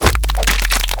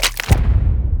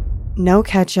No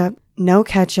ketchup, no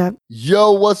ketchup.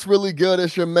 Yo, what's really good?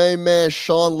 It's your main man,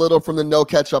 Sean Little from the No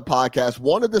Ketchup Podcast.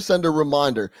 Wanted to send a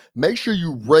reminder. Make sure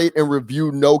you rate and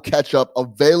review No Ketchup,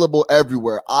 available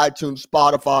everywhere. iTunes,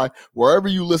 Spotify, wherever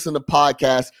you listen to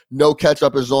podcasts, No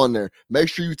Ketchup is on there. Make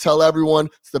sure you tell everyone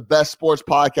it's the best sports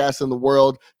podcast in the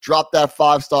world. Drop that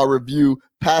 5-star review.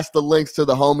 Pass the links to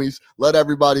the homies. Let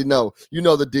everybody know. You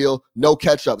know the deal. No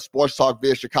Ketchup, Sports Talk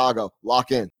via Chicago.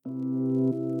 Lock in.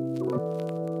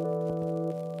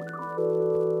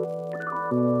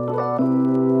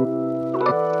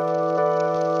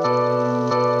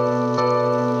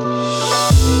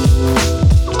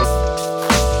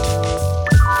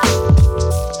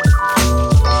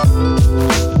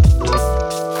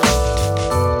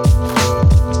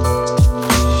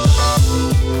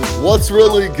 What's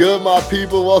really good, my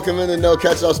people? Welcome into No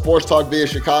Ketchup Sports Talk via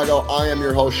Chicago. I am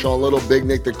your host, Sean Little. Big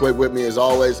Nick the Quick with me as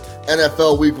always.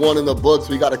 NFL Week 1 in the books.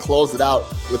 We got to close it out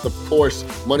with, of course,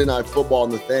 Monday Night Football.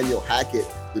 Nathaniel Hackett,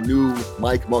 the new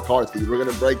Mike McCarthy. We're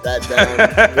going to break that down.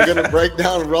 We're going to break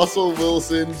down Russell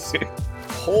Wilson's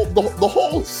the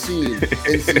whole scene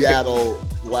in Seattle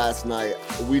last night.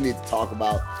 We need to talk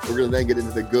about. We're going to then get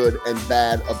into the good and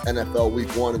bad of NFL Week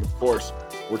 1. And, of course,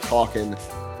 we're talking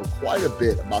for quite a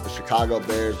bit about the Chicago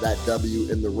Bears, that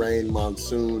W in the rain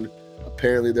monsoon.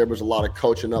 Apparently, there was a lot of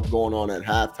coaching up going on at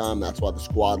halftime. That's why the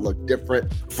squad looked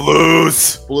different.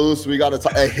 Flus. We got to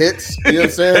talk. Hits. You know what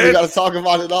I'm saying? We got to talk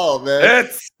about it all, man.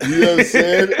 Hits. You know what I'm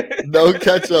saying? No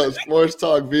Ketchup Sports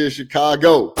Talk via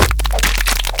Chicago.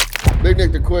 Big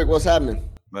Nick the Quick, what's happening?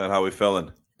 Man, how we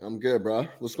feeling? I'm good, bro.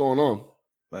 What's going on?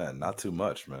 Man, not too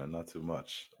much, man. Not too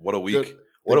much. What a week. Good.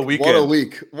 What a weekend. What a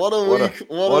week. What a week.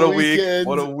 What a weekend.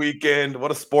 What a weekend.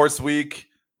 What a sports week.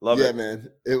 Love it. Yeah, man.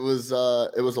 It was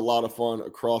a lot of fun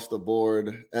across the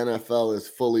board. NFL is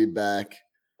fully back.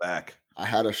 I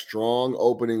had a strong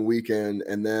opening weekend,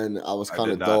 and then I was kind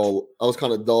of dull. I was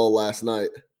kind of dull last night,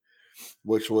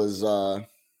 which was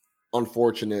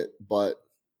unfortunate, but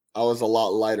I was a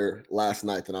lot lighter last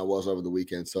night than I was over the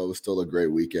weekend, so it was still a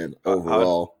great weekend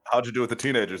overall. How'd you do with the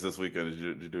teenagers this weekend?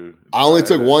 Did you do? I only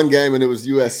took one game, and it was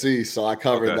USC, so I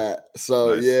covered that.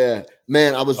 So nice. Yeah,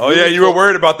 man, I was. Oh yeah, you were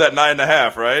worried about that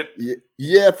 9.5, right?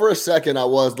 Yeah, for a second I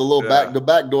was. The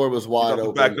back door was wide open.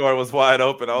 The back door was wide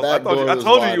open. I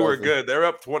told you were good. They were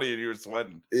up 20, and you were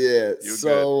sweating. Yeah,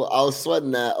 so I was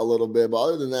sweating that a little bit, but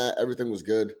other than that, everything was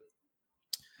good.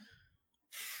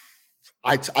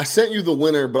 I sent you the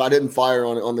winner, but I didn't fire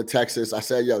on the Texas. I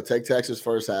said, "Yo, take Texas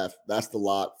first half. That's the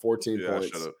lot. 14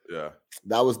 points." Yeah,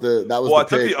 that was the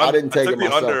pick. I didn't take it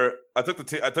myself. I took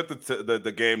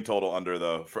the game total under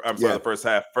though. The first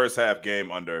half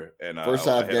game under, and first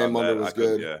half game under was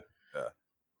good. Yeah.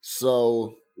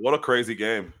 So what a crazy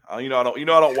game. I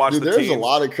don't watch the teams. There's a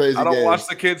lot of crazy. I don't games. watch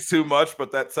the kids too much,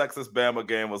 but that Texas Bama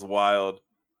game was wild.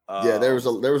 There was a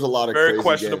lot of very crazy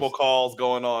questionable games. calls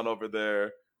going on over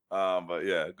there. But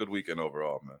yeah, good weekend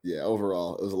overall, man. Yeah,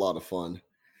 overall, it was a lot of fun.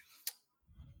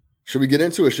 Should we get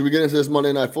into it? Should we get into this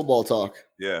Monday Night Football talk?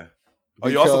 Yeah.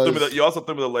 You also threw me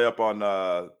the layup on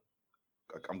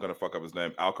I'm gonna fuck up his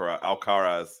name. Alcaraz.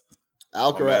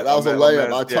 That was a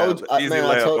layup. I told you. Easy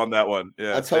layup on that one.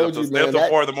 Yeah. I told you, man. Stay up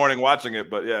till 4 a.m. watching it,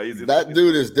 but yeah, easy. That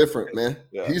dude is different, man.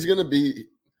 Yeah. He's gonna be.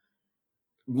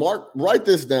 Mark, write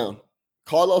this down.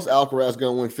 Carlos Alcaraz is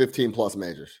gonna win 15 plus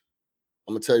majors.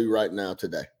 I'm gonna tell you right now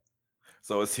today.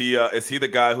 So is he the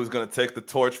guy who's going to take the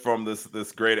torch from this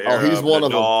great era? Oh, he's one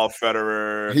Nadal, of them.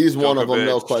 Federer. He's Djokovic. one of them,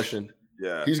 no question.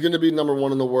 Yeah, he's going to be number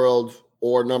 1 in the world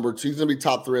or number 2. He's going to be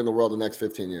top 3 in the world the next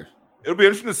 15 years. It'll be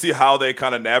interesting to see how they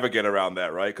kind of navigate around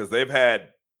that, right? Because they've had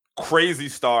crazy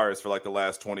stars for like the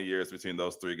last 20 years between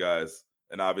those 3 guys,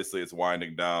 and obviously it's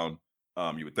winding down.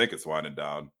 You would think it's winding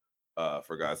down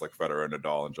for guys like Federer,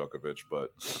 Nadal, and Djokovic,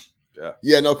 but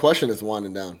yeah, no question, it's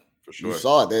winding down for sure. You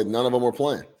saw it; none of them were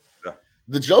playing.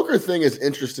 The Joker thing is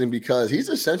interesting because he's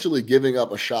essentially giving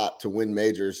up a shot to win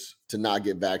majors to not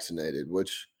get vaccinated,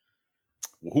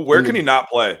 where can he not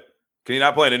play? Can he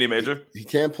not play in any major? He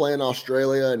can't play in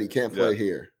Australia and he can't play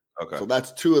here. Okay. So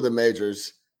that's 2 of the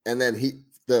majors. And then you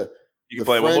can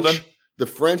play French, Wimbledon? The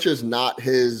French is not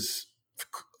his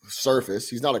surface.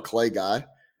 He's not a clay guy.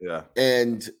 Yeah.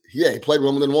 And he played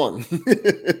Wimbledon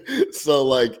 1. So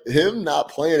like him not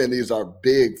playing in these are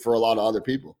big for a lot of other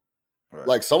people. Right.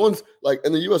 Like someone's like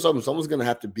in the US Open, someone's going to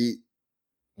have to beat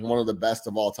one of the best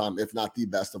of all time, if not the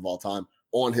best of all time,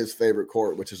 on his favorite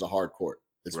court, which is a hard court.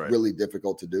 It's really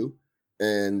difficult to do,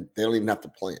 and they don't even have to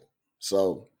play it.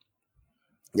 So,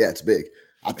 yeah, it's big.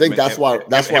 I think that's why him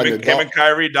Nadal, and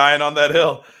Kyrie dying on that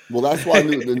hill. well, that's why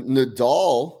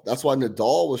Nadal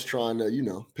was trying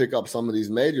to, pick up some of these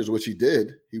majors, which he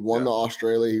did. He won the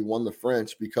Australia, he won the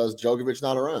French because Djokovic's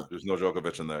not around. There's no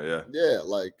Djokovic in there, yeah. Yeah,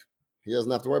 like he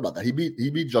doesn't have to worry about that. He beat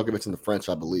Djokovic in the French,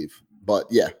 I believe. But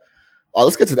yeah. All right,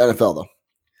 let's get to the NFL though.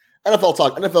 NFL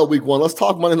talk, NFL week 1. Let's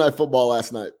talk Monday Night Football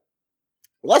last night.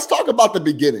 Let's talk about the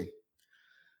beginning.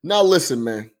 Now listen,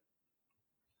 man.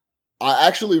 I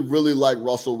actually really like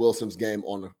Russell Wilson's game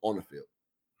on the field.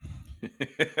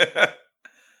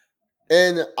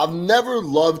 And I've never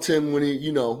loved him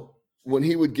when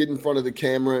he would get in front of the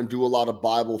camera and do a lot of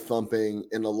Bible thumping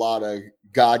and a lot of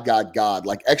God,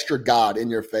 like extra God in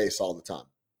your face all the time.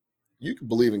 You can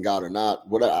believe in God or not.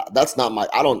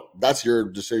 That's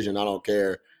your decision. I don't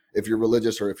care if you're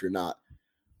religious or if you're not.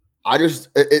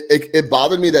 It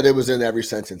bothered me that it was in every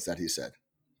sentence that he said.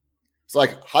 It's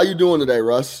like, how you doing today,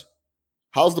 Russ?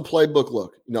 How's the playbook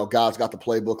look? God's got the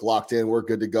playbook locked in. We're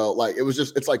good to go. Like, it was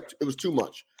too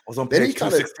much. I was on page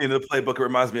 216 of the playbook. It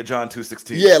reminds me of John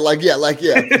 2:16. Yeah.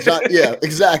 John, yeah,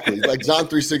 exactly. Like John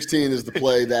 3:16 is the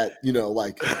play that,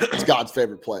 it's God's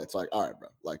favorite play. It's like, all right, bro.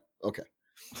 Like, okay.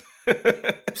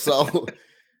 So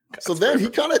then he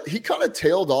kind of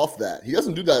tailed off that. He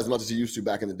doesn't do that as much as he used to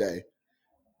back in the day.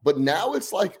 But now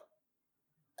it's like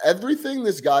everything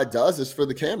this guy does is for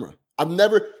the camera.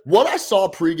 What I saw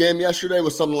pregame yesterday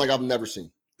was something like I've never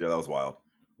seen. Yeah, that was wild.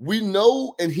 We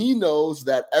know, and he knows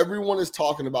that everyone is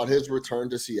talking about his return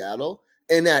to Seattle.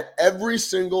 And at every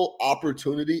single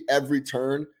opportunity, every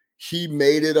turn, he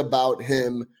made it about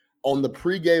him on the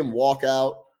pregame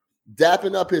walkout,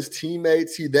 dapping up his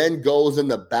teammates. He then goes in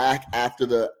the back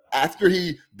after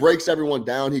he breaks everyone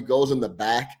down. He goes in the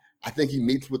back. I think he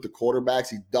meets with the quarterbacks.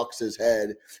 He ducks his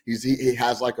head. He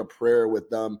has like a prayer with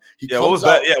them. What was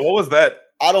that? Yeah, what was that?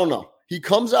 I don't know. He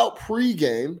comes out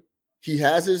pregame. He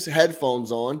has his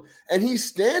headphones on, and he's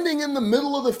standing in the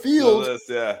middle of the field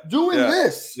doing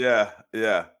this. Yeah.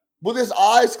 With his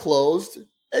eyes closed.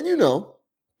 And,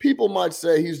 people might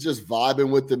say he's just vibing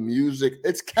with the music.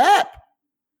 It's cap.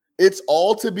 It's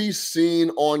all to be seen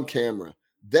on camera.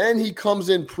 Then he comes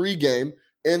in pregame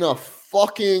in a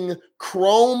fucking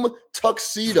chrome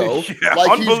tuxedo.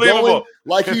 Unbelievable.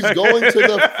 Like he's going to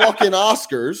the fucking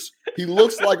Oscars. He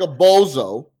looks like a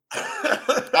bozo.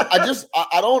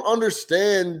 I don't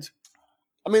understand.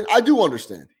 I mean, I do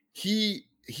understand. He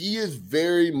is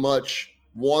very much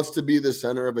wants to be the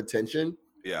center of attention.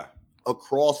 Yeah.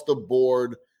 Across the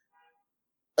board,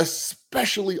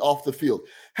 especially off the field.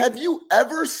 Have you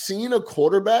ever seen a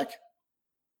quarterback?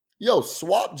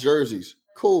 Swap jerseys.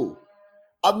 Cool.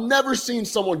 I've never seen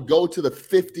someone go to the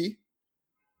 50.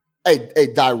 Hey,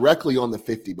 directly on the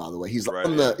 50, by the way. He's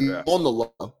on the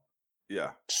low.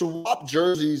 Yeah. Swap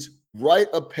jerseys, write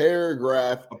a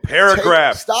paragraph.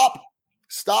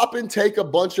 Stop and take a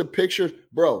bunch of pictures.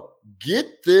 Bro,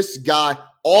 get this guy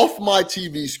off my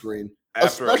TV screen,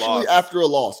 especially after a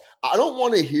loss. I don't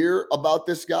want to hear about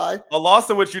this guy. A loss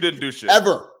in which you didn't do shit.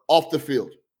 Ever off the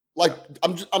field. Like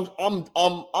that's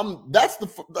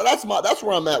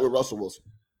where I'm at with Russell Wilson.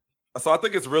 So I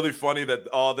think it's really funny that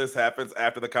all this happens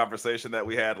after the conversation that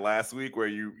we had last week, where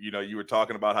you were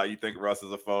talking about how you think Russ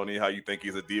is a phony, how you think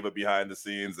he's a diva behind the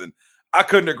scenes, and I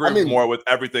couldn't agree more with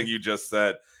everything you just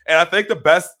said. And I think the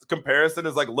best comparison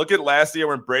is look at last year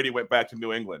when Brady went back to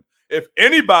New England. If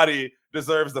anybody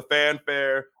deserves the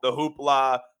fanfare, the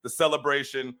hoopla, the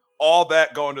celebration, all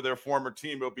that going to their former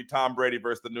team, it would be Tom Brady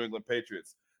versus the New England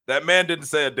Patriots. That man didn't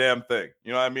say a damn thing.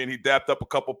 You know what I mean? He dapped up a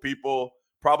couple people,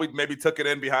 probably maybe took it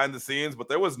in behind the scenes, but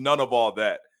there was none of all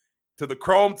that. To the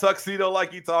chrome tuxedo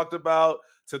like he talked about,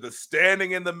 to the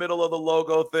standing in the middle of the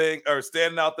logo thing, or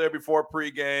standing out there before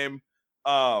pregame,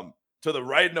 to the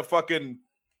writing a fucking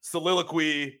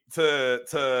soliloquy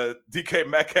to DK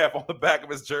Metcalf on the back of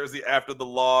his jersey after the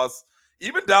loss,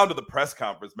 even down to the press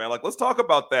conference, man. Let's talk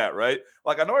about that, right?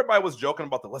 I know everybody was joking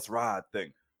about the let's ride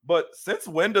thing, but since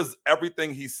when does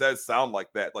everything he says sound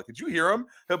like that? Did you hear him?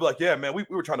 He'll be like, yeah, man, we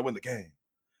were trying to win the game.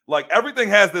 Everything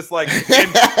has this go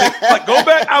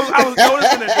back. I was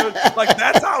noticing it, dude.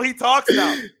 That's how he talks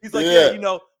now. He's like,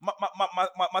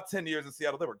 my 10 years in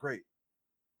Seattle, they were great,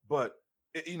 but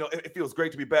it feels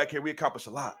great to be back here. We accomplished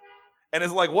a lot. And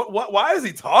it's what? Why does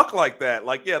he talk like that?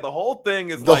 The whole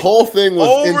thing is the whole thing was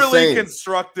overly insane.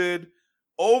 Constructed,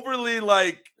 overly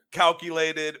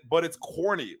calculated, but it's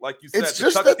corny. Like you said, it's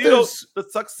the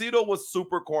tuxedo was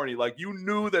super corny. You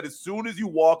knew that as soon as you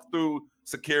walked through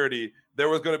security, there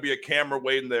was going to be a camera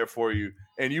waiting there for you,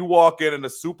 and you walk in a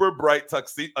super bright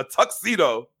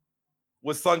tuxedo,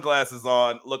 with sunglasses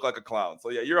on, look like a clown. So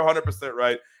yeah, you're 100%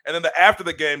 right. And then the after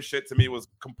the game shit to me was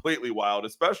completely wild,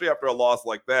 especially after a loss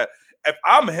like that. If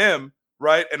I'm him,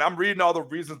 right, and I'm reading all the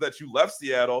reasons that you left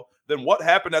Seattle, then what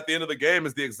happened at the end of the game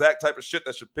is the exact type of shit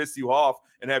that should piss you off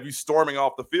and have you storming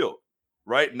off the field,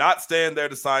 right? Not staying there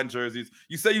to sign jerseys.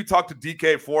 You say you talk to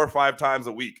DK 4 or 5 times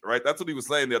a week, right? That's what he was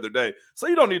saying the other day. So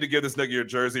you don't need to give this nigga your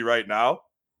jersey right now.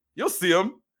 You'll see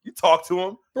him. You talk to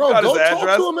him. Bro, got go his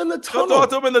address. talk to him in the tunnel. Go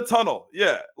talk to him in the tunnel.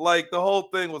 Yeah, like the whole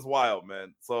thing was wild,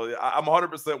 man. So I'm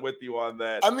 100% with you on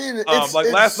that. I mean,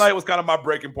 last night was kind of my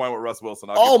breaking point with Russ Wilson.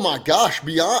 Oh my gosh,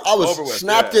 beyond! I was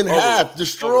snapped in half,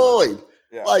 destroyed.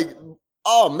 Yeah. Like,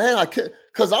 oh man, I can't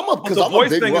because the voice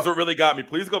thing is what really got me.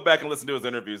 Please go back and listen to his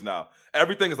interviews now.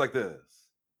 Everything is like this.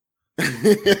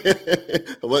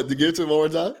 What? To give it to him one more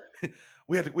time?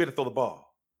 we had to throw the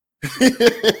ball.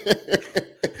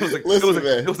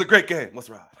 It was a great game. Let's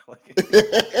ride.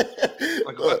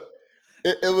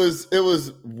 It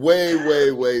was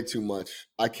way too much.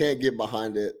 I can't get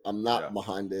behind it. I'm not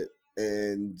behind it,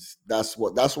 and that's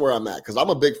where I'm at because I'm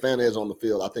a big fan of his on the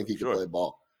field. I think he can play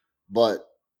ball. But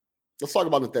let's talk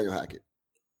about Nathaniel Hackett.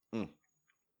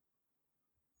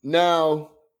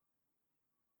 Now,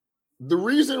 the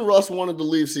reason Russ wanted to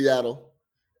leave Seattle.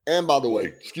 And by the way,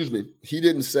 excuse me, he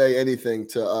didn't say anything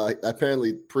to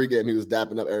apparently pregame he was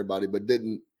dapping up everybody, but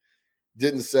didn't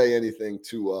say anything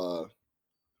to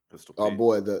our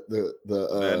boy, the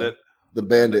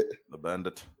bandit. The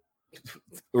bandit.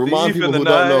 Remind people who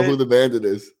don't know who the bandit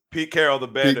is. Pete Carroll, the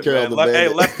bandit. Pete Carroll,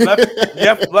 man.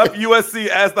 Bandit. Left USC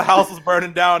as the house was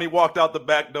burning down. He walked out the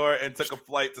back door and took a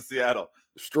flight to Seattle.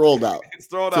 Strolled out.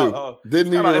 Strolled out. Oh,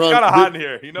 didn't even run. It's kind of hot in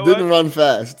here. You know didn't run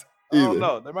fast. I don't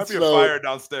know. There might be a fire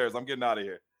downstairs. I'm getting out of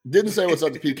here. Didn't say what's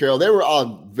up to Pete Carroll. They were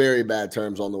on very bad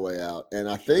terms on the way out. And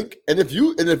I think, if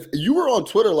you were on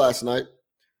Twitter last night,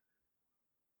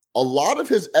 a lot of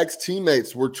his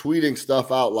ex-teammates were tweeting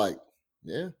stuff out like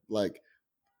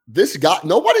this guy,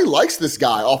 nobody likes this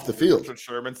guy off the field. Richard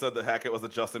Sherman said that Hackett was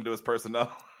adjusting to his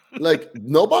personnel. Like,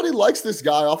 nobody likes this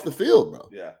guy off the field, bro.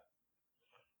 Yeah.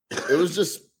 It was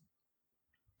just,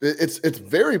 it's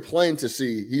very plain to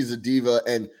see he's a diva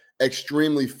and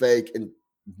extremely fake and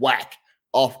whack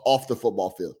off the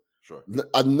football field. Sure.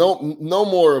 No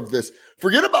more of this.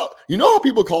 Forget about, how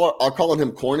people are calling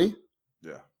him corny?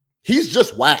 Yeah. He's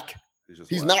just whack.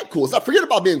 He's whack. not cool. It's not, forget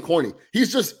about being corny.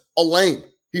 He's just a lame.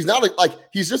 He's not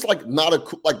he's just not a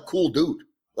cool dude.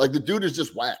 Like the dude is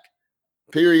just whack.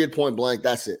 Period, point blank.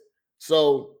 That's it.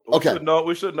 So, okay.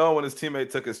 We should know when his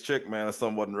teammate took his chick, man. That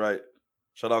something wasn't right.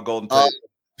 Shout out Golden Tate.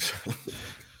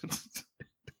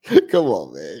 Come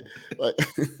on, man.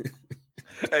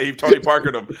 Hey, he Tony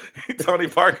Parkered him. Tony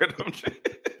Parkered him.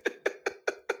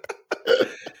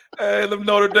 Hey, them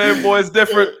Notre Dame boys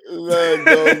different. Man,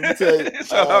 Golden Tate.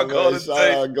 Shout out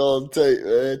Golden Tate,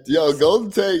 man. Yo, Golden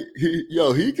Tate,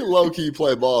 he can low-key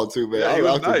play ball too, man. Yeah, I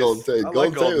like nice. Golden Tate.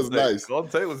 Golden Tate was nice.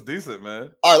 Golden Tate was decent, man.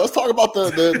 All right, let's talk about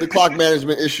the clock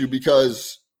management issue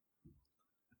because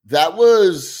that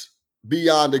was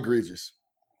beyond egregious.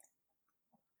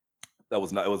 That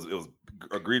was not. It was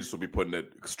egregious. Would be putting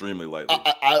it extremely lightly.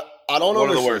 I don't know. One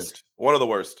of the worst. One of the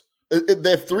worst. They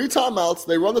have 3 timeouts.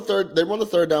 They run the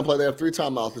third down play. They have 3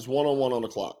 timeouts. It's 1-on-1 on the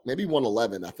clock. Maybe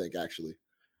 1:11, I think, actually.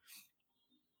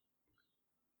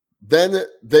 Then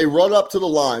they run up to the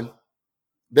line.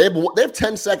 They have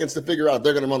 10 seconds to figure out if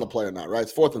they're going to run the play or not, right?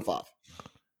 It's 4th and 5.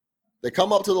 They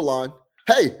come up to the line.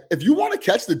 Hey, if you want to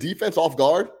catch the defense off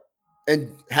guard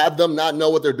and have them not know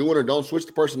what they're doing or don't switch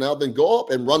the personnel, then go up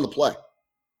and run the play.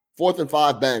 4th and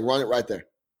 5, bang, run it right there.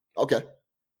 Okay.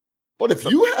 But if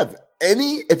you have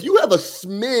a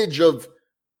smidge of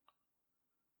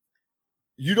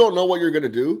you don't know what you're going to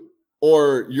do,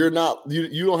 or you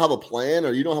don't have a plan,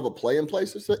 or you don't have a play in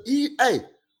place, hey,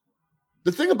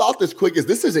 the thing about this quick is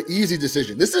this is an easy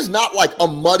decision. This is not like a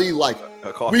muddy,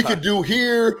 we could do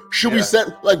here. Should we set,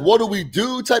 what do we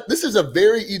do type? This is a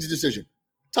very easy decision.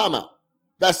 Timeout.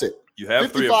 That's it. You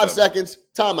have 55 seconds,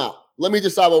 timeout. Let me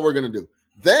decide what we're going to do.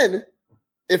 Then,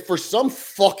 if for some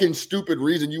fucking stupid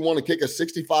reason you want to kick a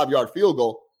 65-yard field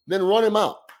goal, then run him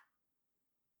out.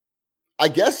 I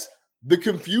guess the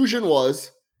confusion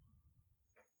was,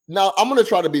 now I'm going to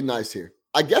try to be nice here.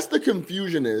 I guess the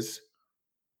confusion is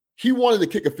he wanted to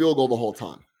kick a field goal the whole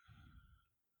time.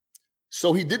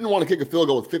 So he didn't want to kick a field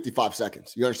goal with 55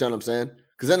 seconds. You understand what I'm saying?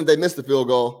 Because then if they miss the field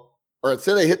goal, or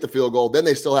say they hit the field goal, then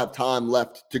they still have time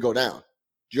left to go down.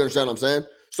 Do you understand what I'm saying?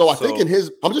 So I think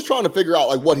I'm just trying to figure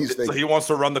out what he's thinking. So he wants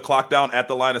to run the clock down at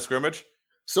the line of scrimmage?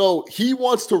 So he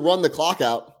wants to run the clock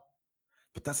out.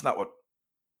 But that's not what.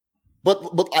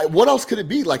 But what else could it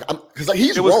be? Like, because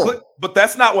he's wrong. But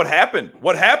that's not what happened.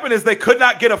 What happened is they could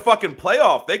not get a fucking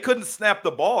playoff. They couldn't snap the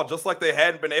ball, just like they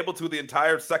hadn't been able to the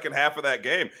entire second half of that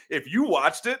game. If you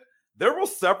watched it, there were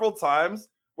several times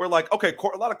where, like, okay,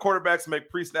 a lot of quarterbacks make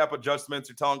pre-snap adjustments.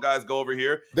 You're telling guys go over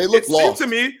here. They look lost. It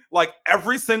seemed to me like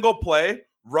every single play,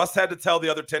 Russ had to tell the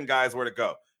other 10 guys where to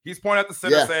go. He's pointing at the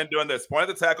center saying doing this, pointing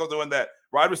at the tackle doing that,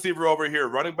 wide receiver over here,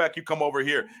 running back, you come over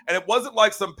here. And it wasn't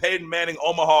like some Peyton Manning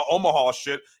Omaha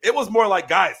shit. It was more like,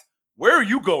 guys, where are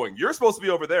you going? You're supposed to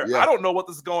be over there. I don't know what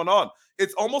is going on.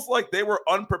 It's almost like they were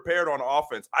unprepared on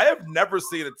offense. I have never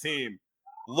seen a team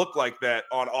look like that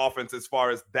on offense as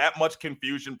far as that much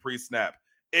confusion pre-snap.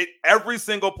 Every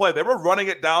single play, they were running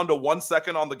it down to 1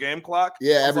 second on the game clock.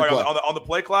 On the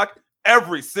play clock,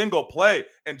 every single play.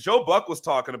 And Joe Buck was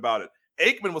talking about it.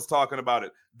 Aikman was talking about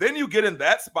it. Then you get in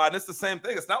that spot, and it's the same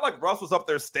thing. It's not like Russ was up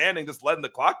there standing, just letting the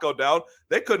clock go down.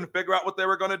 They couldn't figure out what they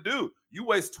were going to do. You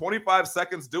waste 25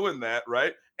 seconds doing that,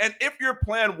 right? And if your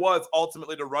plan was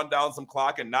ultimately to run down some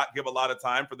clock and not give a lot of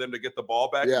time for them to get the ball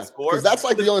back and score. Because that's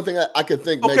like the only thing I could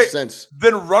think makes sense.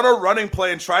 Then run a running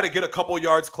play and try to get a couple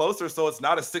yards closer so it's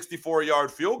not a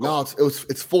 64-yard field goal. No,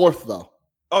 it's fourth, though.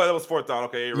 Oh, that was fourth down.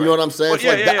 Okay, you're right. You know what I'm saying?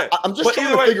 I'm just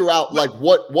trying to figure out like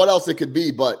what else it could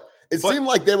be, but it seemed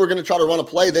like they were going to try to run a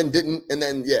play, then didn't, and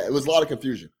then it was a lot of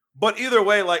confusion. But either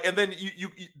way, like, and then you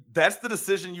that's the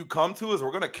decision you come to is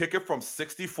we're going to kick it from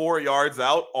 64 yards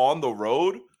out on the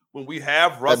road when we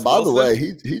have Russ. And by Wilson. the way,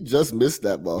 he just missed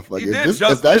that motherfucker. He did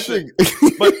just miss it.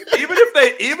 But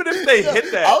even if they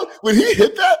hit that, when he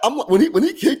hit that, when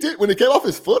he kicked it, when it came off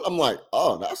his foot, I'm like,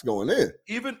 oh, that's going in.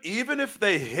 Even if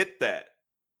they hit that,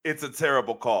 it's a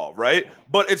terrible call, right?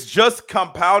 But it's just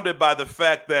compounded by the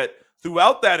fact that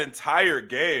throughout that entire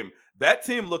game, that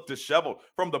team looked disheveled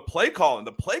from the play calling.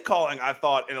 The play calling, I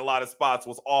thought, in a lot of spots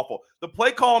was awful. The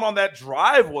play calling on that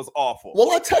drive was awful.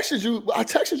 Well, I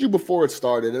texted you before it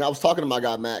started, and I was talking to my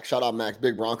guy, Max. Shout out, Max,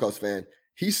 big Broncos fan.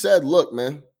 He said, look,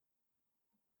 man,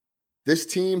 this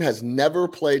team has never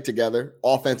played together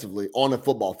offensively on a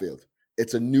football field.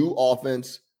 It's a new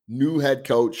offense, new head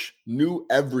coach, new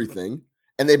everything,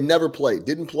 and they've never played.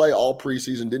 Didn't play all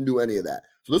preseason, didn't do any of that.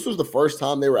 So this was the first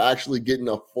time they were actually getting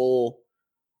a full,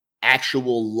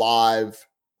 actual live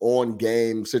on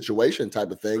game situation type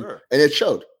of thing. Sure. And it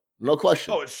showed, no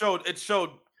question. Oh, it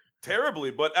showed terribly.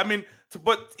 But I mean,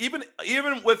 but even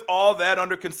with all that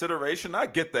under consideration, I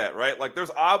get that, right? Like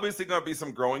there's obviously going to be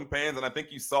some growing pains. And I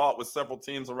think you saw it with several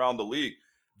teams around the league.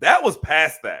 That was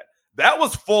past that. That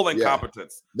was full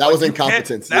incompetence. That was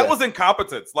incompetence. That was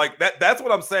incompetence. Like that's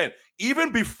what I'm saying.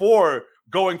 Even before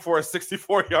going for a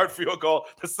 64-yard field goal,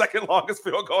 the second longest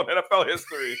field goal in NFL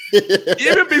history.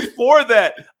 Even before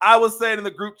that, I was saying in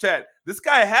the group chat, this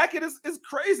guy Hackett is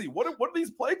crazy. What are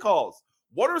these play calls?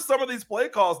 What are some of these play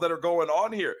calls that are going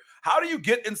on here? How do you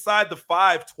get inside the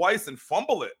 5 twice and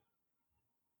fumble it?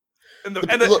 And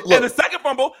the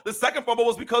second fumble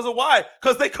was because of why?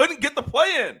 Because they couldn't get the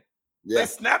play in. Yeah. They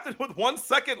snapped it with 1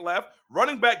 second left.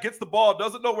 Running back gets the ball,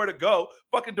 doesn't know where to go.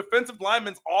 Fucking defensive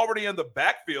lineman's already in the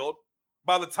backfield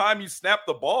by the time you snap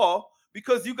the ball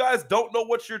because you guys don't know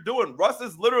what you're doing. Russ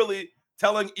is literally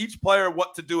telling each player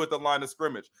what to do at the line of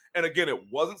scrimmage. And again, it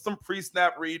wasn't some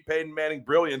pre-snap read, Peyton Manning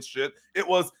brilliance shit. It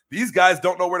was these guys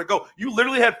don't know where to go. You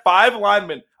literally had 5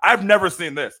 linemen. I've never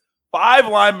seen this. 5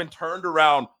 linemen turned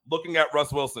around looking at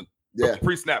Russ Wilson. Yeah.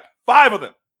 Pre-snap. 5 of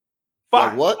them.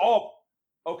 5. Like what? All.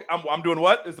 Okay, I'm doing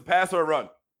what? Is the pass or a run?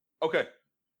 Okay.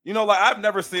 You know, like I've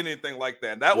never seen anything like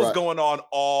that. That was going on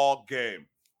all game.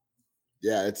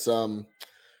 Yeah, it's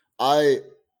I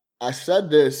said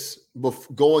this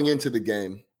going into the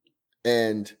game,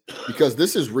 and because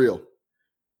this is real,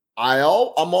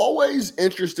 I'm always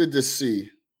interested to see,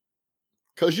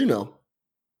 because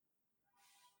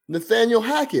Nathaniel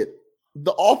Hackett,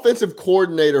 the offensive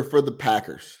coordinator for the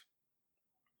Packers.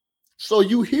 So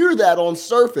you hear that on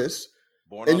surface,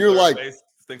 and you're like,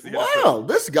 wow,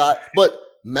 this guy. But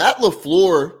Matt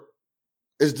LaFleur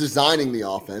is designing the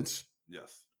offense.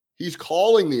 Yes. He's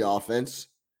calling the offense,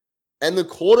 and the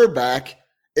quarterback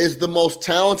is the most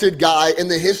talented guy in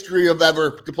the history of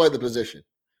ever to play the position.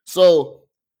 So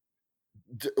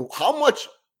how much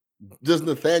does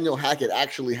Nathaniel Hackett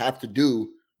actually have to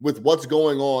do with what's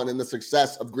going on in the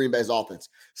success of Green Bay's offense?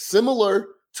 Similar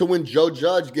to when Joe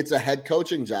Judge gets a head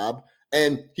coaching job,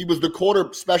 and he was the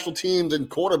special teams and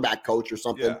quarterback coach or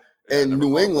something in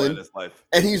New England,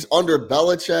 and he's under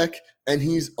Belichick, and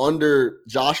he's under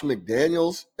Josh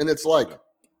McDaniels, and it's like,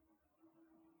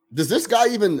 does this guy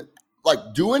even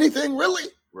do anything really?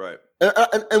 Right.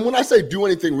 And when I say do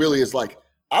anything really, it's like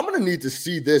I'm going to need to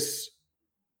see this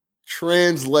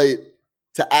translate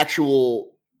to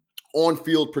actual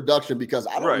on-field production, because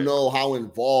I don't know how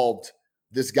involved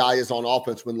this guy is on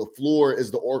offense when LaFleur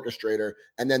is the orchestrator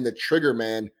and then the trigger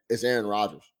man is Aaron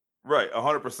Rodgers. Right,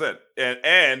 100%.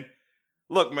 And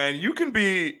look, man, you can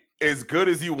be as good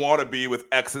as you want to be with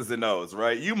X's and O's,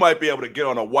 right? You might be able to get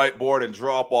on a whiteboard and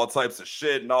draw up all types of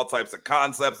shit and all types of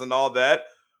concepts and all that.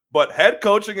 But head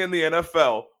coaching in the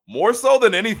NFL, more so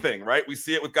than anything, right? We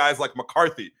see it with guys like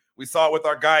McCarthy. We saw it with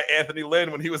our guy Anthony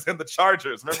Lynn when he was in the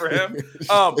Chargers. Remember him?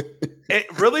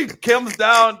 It really comes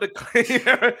down to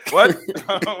what?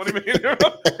 What do you mean?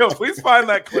 Yo, please find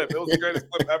that clip. It was the greatest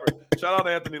clip ever. Shout out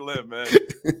to Anthony Lynn, man.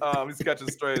 He's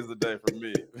catching strays today from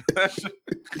me.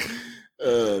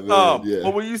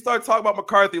 But when you start talking about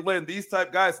McCarthy, Lynn, these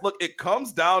type guys, look, it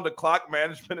comes down to clock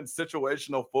management and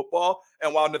situational football.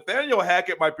 And while Nathaniel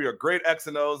Hackett might be a great X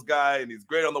and O's guy, and he's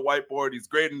great on the whiteboard, he's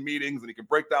great in meetings, and he can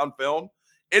break down film,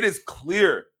 it is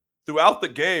clear throughout the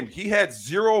game he had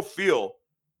zero feel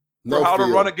for how to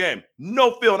run a game.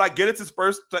 No feel. And I get it's his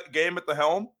first game at the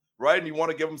helm, right? And you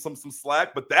want to give him some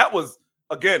slack, but that was,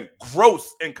 again,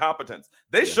 gross incompetence.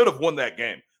 They should have won that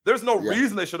game. There's no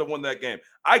reason they should have won that game.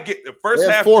 I get the first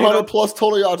half. 400 plus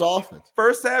total yards offense.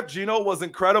 First half, Geno was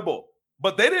incredible,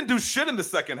 but they didn't do shit in the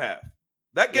second half.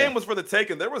 That game was for the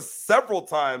taking. There was several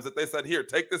times that they said, here,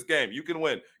 take this game. You can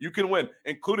win. You can win,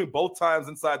 including both times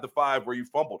inside the 5 where you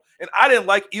fumbled. And I didn't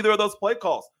like either of those play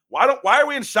calls. Why are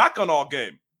we in shotgun all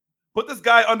game? Put this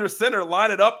guy under center,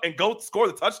 line it up, and go score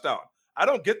the touchdown. I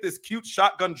don't get this cute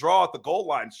shotgun draw at the goal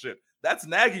line shit. That's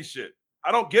Nagy shit.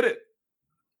 I don't get it.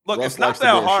 Look, Russ, it's not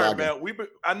that hard, man.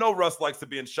 I know Russ likes to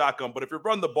be in shotgun, but if you're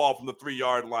running the ball from the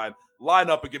 3-yard line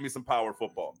up and give me some power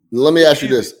football. Let me ask you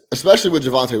this, especially with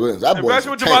Javonte Williams.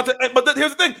 Especially with Javonte, but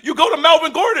here's the thing: you go to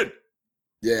Melvin Gordon.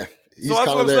 Yeah, he's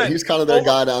kind of there. He's kind of their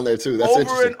guy down there too. That's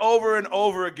over and over and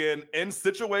over again in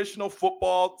situational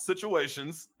football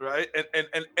situations, right?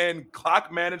 And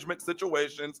clock management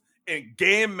situations, in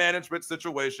game management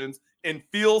situations, in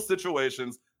field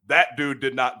situations. That dude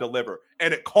did not deliver.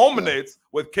 And it culminates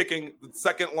with kicking the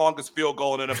second longest field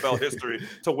goal in NFL history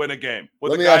to win a game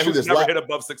with a guy who's never hit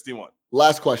above 61.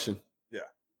 Last question. Yeah.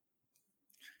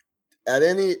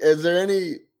 Is there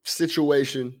any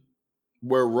situation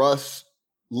where Russ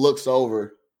looks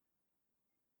over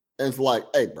and it's like,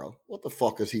 hey, bro, what the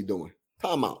fuck is he doing?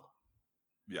 Time out.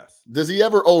 Yes. Does he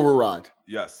ever override?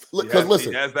 Yes. Because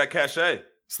listen, he has that cachet.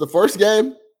 It's the first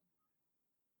game.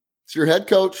 It's your head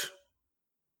coach.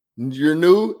 You're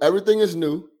new. Everything is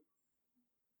new.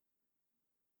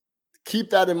 Keep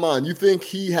that in mind. You think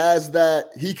he has that?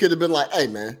 He could have been like, hey,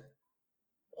 man,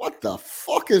 what the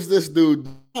fuck is this dude?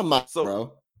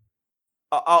 Bro.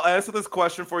 I'll answer this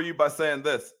question for you by saying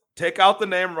this. Take out the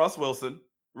name Russ Wilson,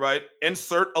 right?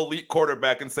 Insert elite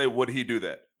quarterback and say, would he do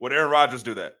that? Would Aaron Rodgers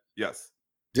do that? Yes.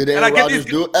 Did Aaron Rodgers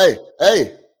do it?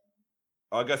 Hey.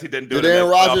 I guess he didn't do it. Did Aaron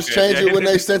Rodgers change it when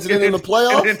they sent it in the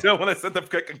playoffs? He didn't do it when they sent the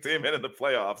kicking team in the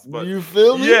playoffs. But you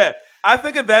feel me? Yeah. I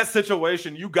think in that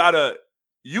situation, you gotta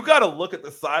look at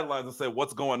the sidelines and say,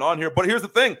 what's going on here? But here's the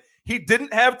thing. He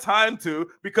didn't have time to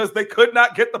because they could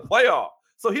not get the playoff.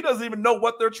 So he doesn't even know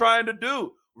what they're trying to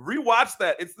do. Rewatch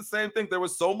that. It's the same thing. There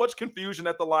was so much confusion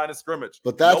at the line of scrimmage.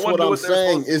 But that's what I'm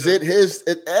saying. Is it his?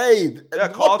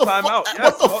 Call timeout.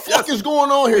 What the fuck is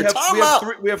going on here?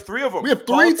 Timeout. We have 3 of them. We have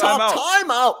 3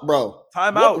 timeout, bro.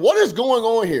 Timeout. What is going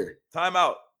on here?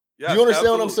 Timeout. Yes, you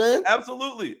understand what I'm saying?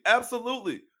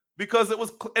 Absolutely. Because it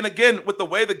was, and again, with the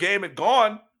way the game had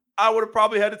gone, I would have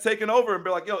probably had to take it over and be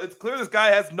like, yo, it's clear this guy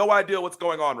has no idea what's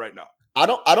going on right now. I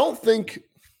don't think.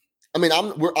 I mean,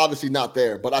 we're obviously not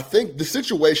there, but I think the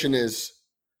situation is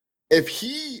if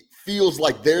he feels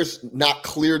like there's not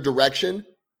clear direction,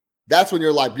 that's when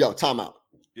you're like, yo, timeout.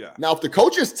 Yeah. Now, if the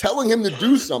coach is telling him to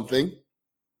do something,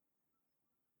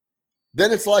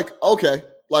 then it's like, okay,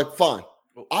 like fine.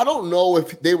 I don't know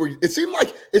if they were. It seemed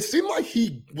like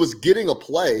he was getting a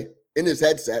play in his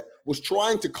headset, was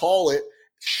trying to call it.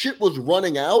 Shit was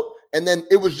running out, and then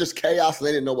it was just chaos, and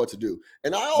they didn't know what to do.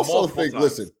 And I also think,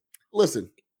 listen.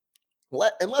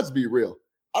 And let's be real.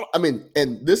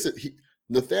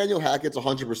 Nathaniel Hackett's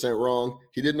 100% wrong.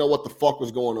 He didn't know what the fuck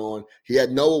was going on. He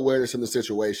had no awareness in the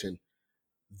situation.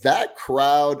 That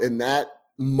crowd in that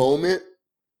moment,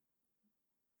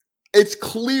 it's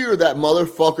clear that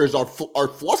motherfuckers are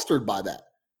flustered by that.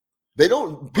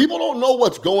 People don't know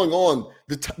what's going on.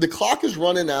 The clock is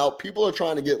running out. People are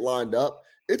trying to get lined up.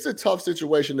 It's a tough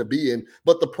situation to be in.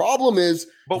 But the problem is,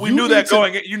 but we knew that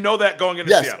going in. You know that going into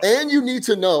Seattle. Yes, and you need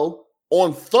to know.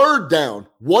 On 3rd down,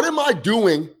 what am I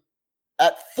doing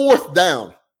at 4th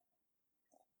down?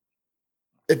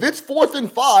 If it's 4th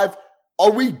and 5,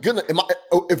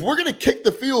 if we're gonna kick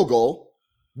the field goal,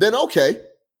 then okay.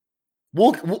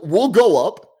 We'll go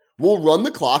up. We'll run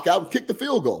the clock out and kick the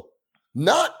field goal.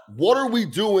 Not what are we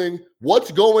doing?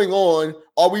 What's going on?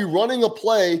 Are we running a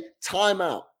play?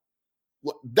 Timeout.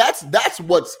 That's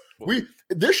what's we.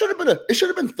 There should have been it should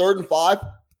have been 3rd and 5.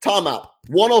 Timeout.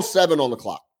 1:07 on the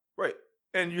clock. Right.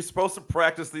 And you're supposed to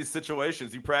practice these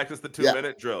situations. You practice the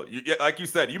 2-minute drill. Like you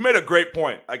said, you made a great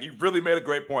point. Like you really made a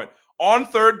great point. On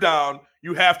 3rd down,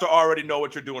 you have to already know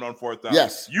what you're doing on 4th down.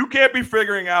 Yes. You can't be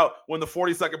figuring out when the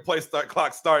 40-second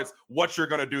clock starts what you're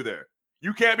going to do there.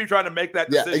 You can't be trying to make that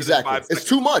decision. Yeah, exactly. In 5 seconds. It's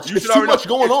too much. It's too much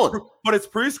going on. But it's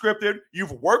pre-scripted.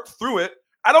 You've worked through it.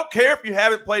 I don't care if you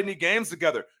haven't played any games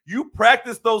together. You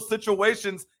practice those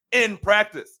situations in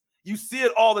practice. You see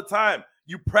it all the time.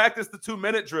 You practice the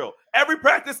 2-minute drill. Every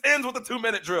practice ends with a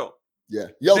 2-minute drill. Yeah.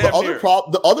 Yo,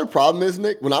 the other problem is,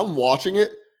 Nick, when I'm watching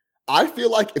it, I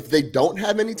feel like if they don't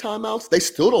have any timeouts, they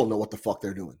still don't know what the fuck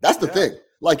they're doing. That's the thing.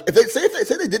 Like if they say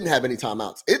they didn't have any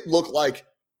timeouts, it looked like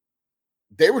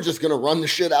they were just gonna run the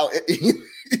shit out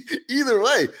either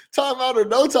way, timeout or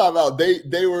no timeout.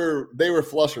 They were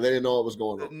flustered. They didn't know what was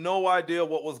going on. No idea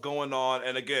what was going on.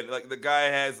 And again, like the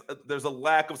guy there's a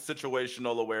lack of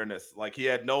situational awareness. Like he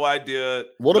had no idea.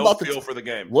 What no about feel for the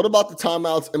game? What about the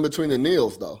timeouts in between the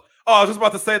kneels though? Oh, I was just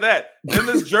about to say that. Then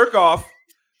this jerk off.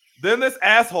 Then this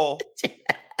asshole,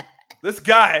 this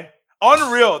guy,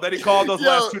 unreal that he called those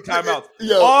last 2 timeouts.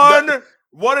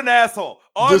 What an asshole.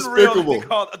 Unreal that he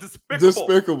called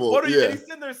despicable. What are you? And he's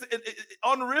sitting there,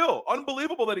 unreal,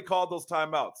 unbelievable that he called those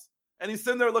timeouts. And he's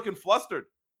sitting there looking flustered.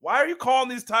 Why are you calling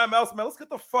these timeouts, man? Let's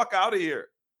get the fuck out of here.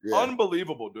 Yeah.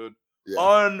 Unbelievable, dude. Yeah.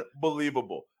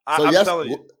 Unbelievable. So I'm telling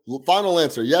you. Final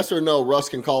answer, yes or no, Russ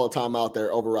can call a timeout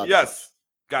there over Robbie. Yes.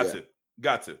 Got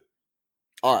to.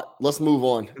 All right, let's move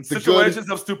on. In situations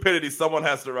of stupidity, someone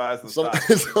has to rise and stop.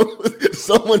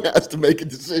 Someone has to make a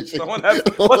decision.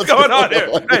 What's going on here?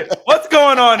 Hey, what's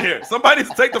going on here? Somebody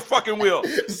take the fucking wheel.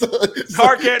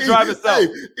 Car can't drive itself. Hey,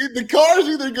 the car's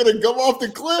either going to go off the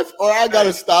cliff or I got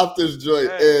to stop this joint.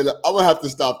 And I'm going to have to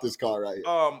stop this car right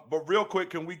here. But real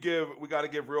quick, we got to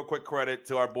give real quick credit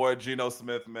to our boy Geno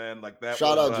Smith, man. Like that.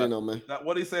 Shout out Geno, man.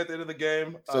 What did he say at the end of the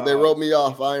game? So they wrote me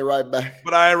off. I ain't right back.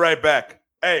 But I ain't right back.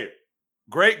 Hey.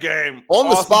 Great game. On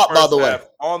the spot, by the way.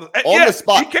 On the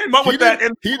spot. He came up with that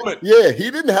in the moment. Yeah, he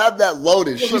didn't have that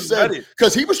loaded. She said,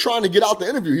 because he was trying to get out the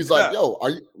interview. He's like, yo,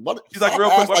 are you, what? She's like, real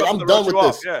quick, like, I'm done with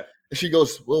this. Yeah. And she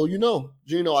goes, well,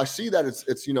 Geno, I see that it's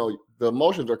the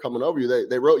emotions are coming over you.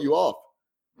 They wrote you off.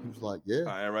 He was like, yeah.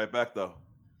 I ain't right back, though.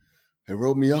 They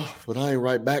wrote me off, but I ain't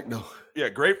right back, though. Yeah,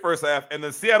 great first half. And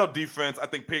the Seattle defense, I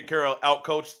think Pete Carroll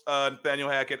outcoached Nathaniel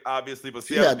Hackett, obviously. But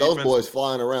Seattle those boys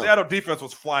flying around. Seattle defense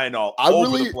was flying all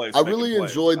over the place. I really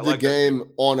enjoyed the game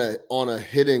on a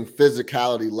hitting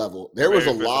physicality level. There was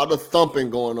a lot of thumping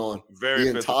going on the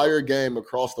entire game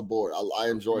across the board. I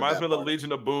enjoyed that. Reminds me of the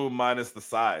Legion of Boom minus the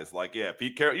size. Like, yeah,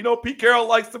 Pete Carroll. Pete Carroll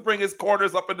likes to bring his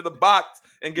corners up into the box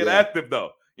and get active,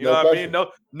 though. You know what I mean?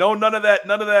 No, none of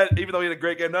that. Even though he had a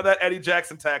great game, none of that Eddie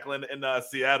Jackson tackling in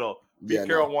Seattle. Pete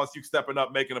Carroll wants you stepping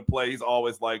up, making a play. He's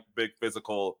always like big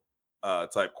physical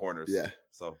type corners. Yeah.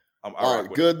 So all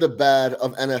right. Good, the bad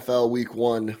of NFL Week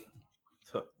 1.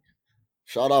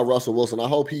 Shout out Russell Wilson. I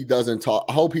hope he doesn't talk.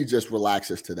 I hope he just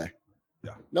relaxes today.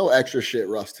 Yeah. No extra shit,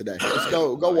 Russ. Today. Let's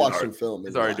go watch some film.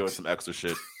 He's already doing some extra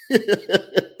shit.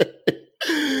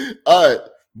 All right.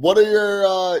 What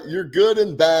are your good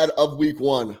and bad of Week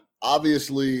 1?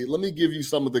 Obviously, let me give you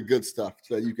some of the good stuff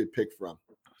that you could pick from.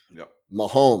 Yep.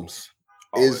 Mahomes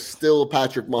is still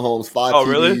Patrick Mahomes. 5 TDs.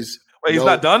 Really? Wait, he's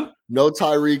not done? No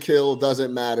Tyreek Hill.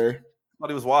 Doesn't matter. I thought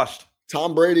he was washed.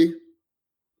 Tom Brady,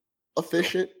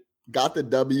 efficient. Got the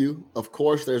W. Of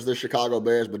course, there's the Chicago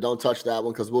Bears, but don't touch that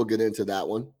one because we'll get into that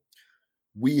one.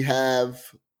 We have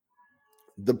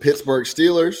the Pittsburgh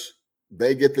Steelers.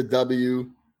 They get the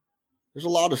W. There's a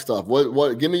lot of stuff.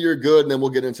 What? Give me your good, and then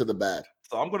we'll get into the bad.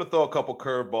 So I'm going to throw a couple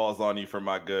curveballs on you for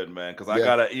my good, man, because I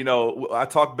gotta, I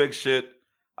talk big shit.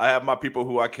 I have my people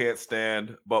who I can't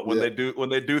stand, but when they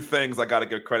do things, I gotta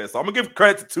give credit. So I'm gonna give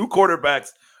credit to 2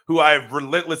 quarterbacks who I have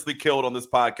relentlessly killed on this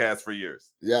podcast for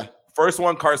years. Yeah. First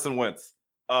one, Carson Wentz.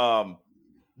 Not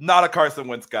a Carson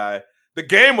Wentz guy. The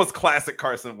game was classic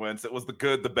Carson Wentz. It was the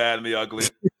good, the bad, and the ugly.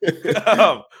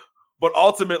 But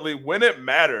ultimately, when it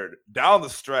mattered down the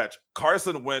stretch,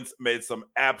 Carson Wentz made some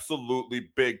absolutely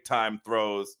big-time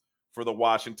throws for the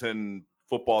Washington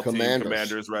football team,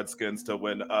 Commanders, Redskins, to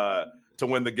win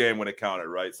the game when it counted,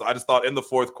 right? So I just thought in the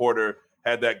fourth quarter,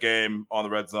 had that game on the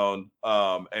red zone,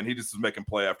 and he just was making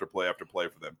play after play after play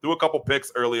for them. Threw a couple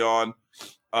picks early on.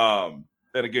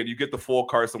 And again, you get the full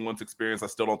Carson Wentz experience. I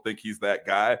still don't think he's that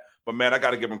guy. But, man, I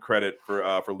got to give him credit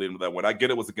for leading with that win. I get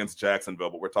it was against Jacksonville,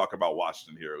 but we're talking about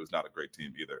Washington here. It was not a great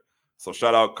team either. So,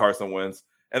 shout out Carson Wentz.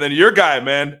 And then your guy,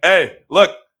 man. Hey,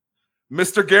 look,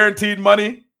 Mr. Guaranteed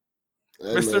Money. Hey,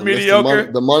 Mr. man,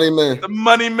 Mediocre. The money man. The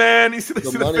money man. You see the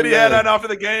fit he had on after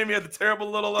the game? He had the terrible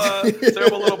little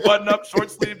button-up,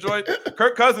 short-sleeve joint.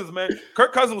 Kirk Cousins, man.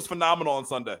 Kirk Cousins was phenomenal on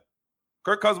Sunday.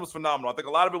 Kirk Cousins was phenomenal. I think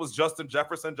a lot of it was Justin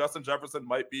Jefferson. Justin Jefferson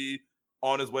might be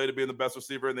on his way to being the best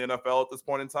receiver in the NFL at this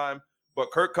point in time.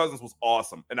 But Kirk Cousins was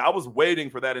awesome. And I was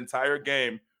waiting for that entire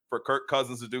game for Kirk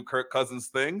Cousins to do Kirk Cousins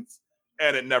things,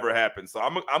 and it never happened. So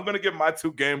I'm going to give my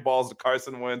 2 game balls to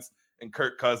Carson Wentz and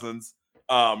Kirk Cousins.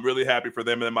 Really happy for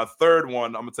them. And then my third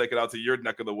one, I'm going to take it out to your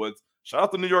neck of the woods. Shout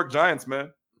out to New York Giants,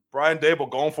 man. Brian Daboll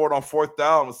going for it on 4th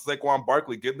down with Saquon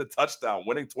Barkley getting the touchdown,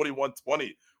 winning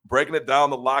 21-20. Breaking it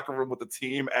down the locker room with the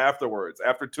team afterwards.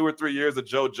 After 2 or 3 years of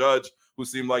Joe Judge, who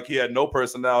seemed like he had no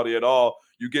personality at all,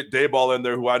 you get Daboll in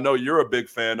there, who I know you're a big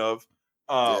fan of.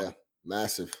 Yeah,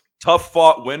 massive. Tough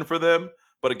fought win for them.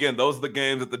 But again, those are the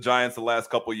games that the Giants the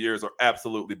last couple of years are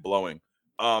absolutely blowing.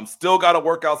 Still got to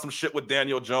work out some shit with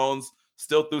Daniel Jones.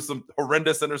 Still threw some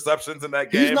horrendous interceptions in that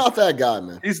game. He's not that guy,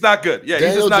 man. He's not good. Yeah,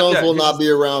 Daniel Jones will not be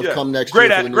around come next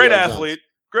year. Great athlete.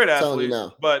 Great athlete,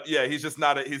 now. But yeah, he's just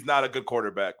not a good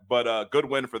quarterback. But good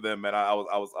win for them, man. I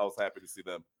was happy to see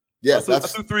them. Yeah,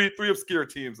 that's three obscure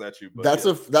teams at you. But that's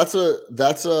a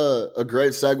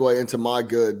great segue into my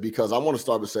good, because I want to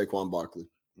start with Saquon Barkley.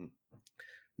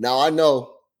 Now I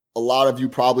know a lot of you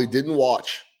probably didn't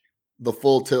watch the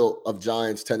full tilt of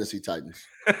Giants Tennessee Titans.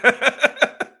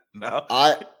 No,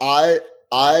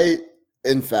 I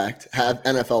in fact have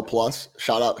NFL Plus.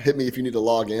 Shout out, hit me if you need to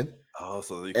log in. Oh,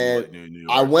 so you can and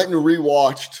I went and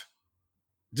rewatched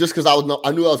just because I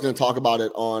knew I was going to talk about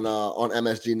it on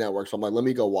MSG Network. So I'm like, let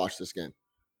me go watch this game.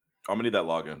 I'm gonna need that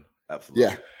login. Absolutely.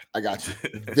 Yeah, I got you.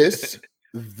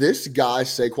 This guy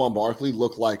Saquon Barkley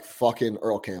looked like fucking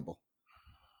Earl Campbell.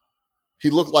 He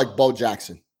looked like Bo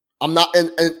Jackson. I'm not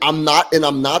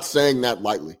saying that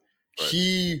lightly. Right.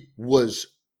 He was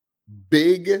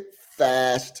big,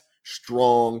 fast,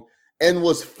 strong, and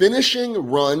was finishing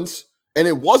runs. And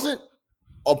it wasn't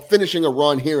finishing a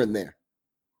run here and there.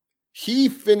 He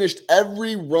finished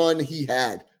every run he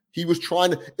had.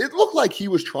 It looked like he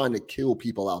was trying to kill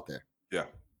people out there. Yeah.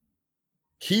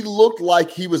 He looked like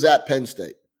he was at Penn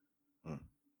State.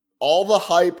 All the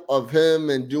hype of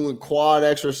him and doing quad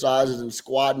exercises and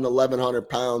squatting 1,100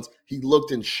 pounds, he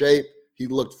looked in shape. He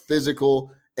looked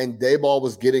physical. And Daboll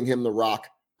was getting him the rock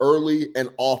early and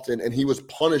often, and he was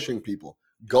punishing people.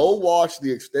 Go watch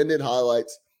the extended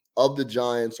highlights of the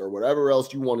Giants or whatever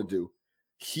else you want to do.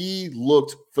 He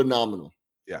looked phenomenal.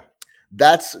 Yeah.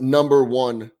 That's number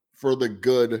 1 for the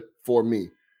good for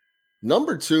me.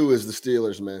 Number 2 is the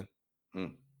Steelers, man.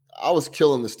 I was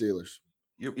killing the Steelers.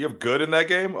 You have good in that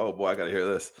game? Oh, boy, I got to hear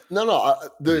this. No.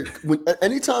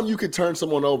 Anytime you could turn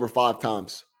someone over 5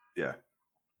 times. Yeah.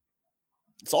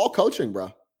 It's all coaching,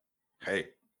 bro. Hey.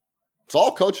 It's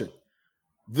all coaching.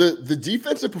 The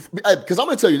defensive, because I'm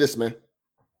going to tell you this, man.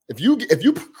 If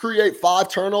you create 5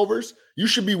 turnovers, you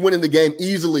should be winning the game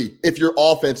easily if your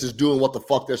offense is doing what the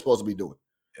fuck they're supposed to be doing.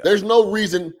 Yeah. There's no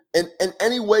reason in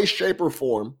any way, shape, or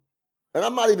form, and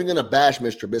I'm not even going to bash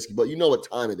Mitch Trubisky, but you know what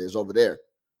time it is over there.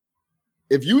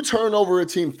 If you turn over a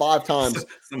team 5 times,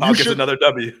 somehow gets another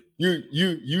W.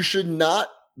 You should not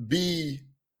be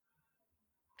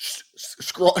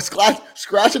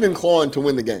scratching and clawing to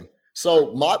win the game.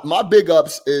 So my big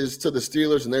ups is to the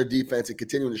Steelers and their defense and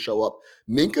continuing to show up.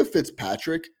 Minkah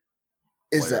Fitzpatrick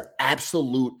is an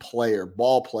absolute player,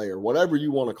 ball player, whatever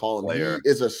you want to call him. He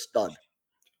is a stud.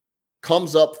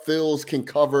 Comes up, fills, can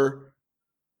cover,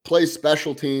 plays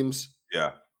special teams.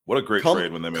 Yeah. What a great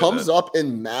trade when they made comes up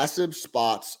in massive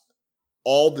spots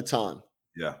all the time.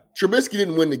 Yeah. Trubisky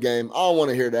didn't win the game. I don't want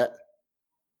to hear that.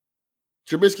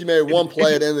 Trubisky made one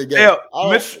play at the end of the game. Yeah,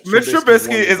 Mitch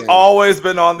Trubisky has always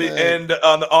been on the end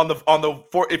on the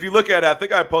if you look at it, I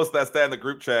think I posted that stat in the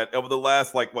group chat. Over the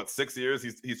last 6 years,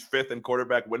 he's 5th in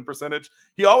quarterback win percentage.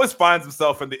 He always finds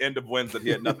himself in the end of wins that he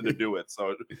had nothing to do with.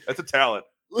 So that's a talent.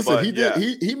 Listen, but, he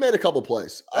did. He made a couple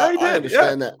plays. Yeah, he did. I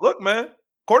understand that. Look, man,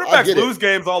 quarterbacks lose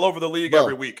games all over the league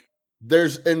every week.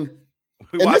 Let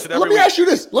me ask you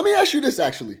this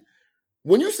actually.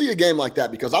 When you see a game like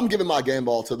that, because I'm giving my game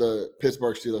ball to the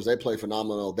Pittsburgh Steelers, they play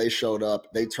phenomenal. They showed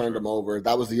up. They turned them over.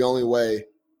 That was the only way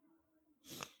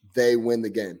they win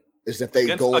the game, is if they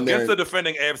go in there against the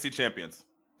defending AFC champions.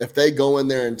 If they go in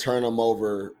there and turn them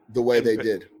over the way they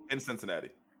did in Cincinnati.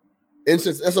 That's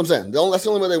what I'm saying. That's the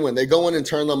only way they win. They go in and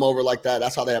turn them over like that.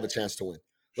 That's how they have a chance to win.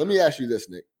 Let me ask you this,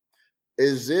 Nick.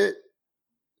 Is it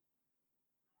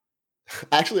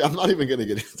Actually, I'm not even gonna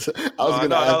get into. I was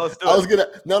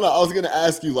gonna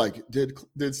ask you, like, did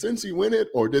Cincy win it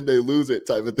or did they lose it?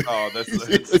 Type of thing. Oh, this is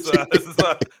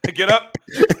get up.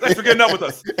 Thanks for getting up with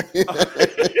us.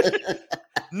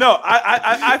 No,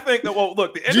 I think that. Well,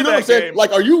 look, the end Do you of know that what I'm saying? game.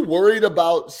 Like, are you worried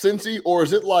about Cincy, or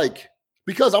is it like,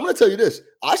 because I'm gonna tell you this,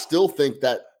 I still think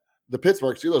that the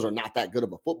Pittsburgh Steelers are not that good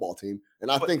of a football team,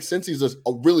 and I think Cincy's is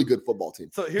a really good football team.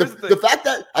 So here's the thing. The fact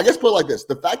that, I guess, put it like this: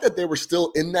 the fact that they were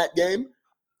still in that game,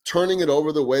 turning it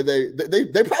over the way they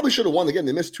probably should have won the game.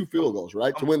 They missed 2 field goals,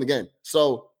 right, to win the game.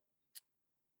 So,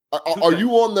 are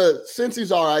you on the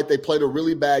Cincy's all right? They played a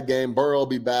really bad game. Burrow will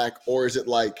be back, or is it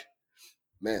like,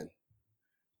 man,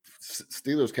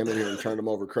 Steelers came in here and turned them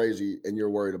over crazy, and you're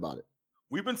worried about it?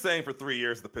 We've been saying for 3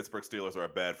 years the Pittsburgh Steelers are a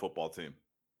bad football team.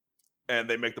 And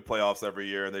they make the playoffs every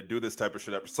year, and they do this type of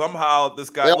shit. Somehow, this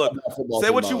guy, look, say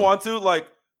what you want to. Like,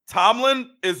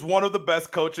 Tomlin is one of the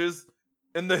best coaches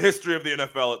in the history of the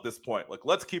NFL at this point. Like,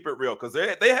 let's keep it real, because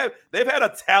they've had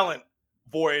a talent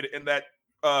void in that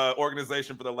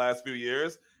organization for the last few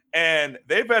years, and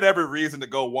they've had every reason to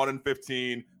go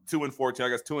 1-15, 2-14, I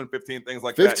guess 2-15, things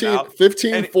like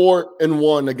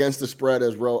 15-4-1 against the spread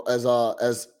as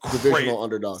divisional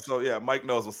underdogs. So yeah, Mike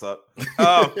knows what's up.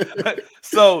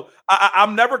 So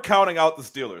I'm never counting out the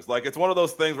Steelers. Like, it's one of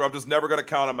those things where I'm just never going to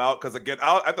count them out, because again,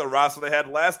 I the roster they had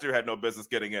last year had no business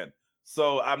getting in.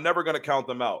 So I'm never going to count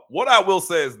them out. What I will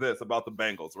say is this about the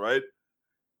Bengals, right?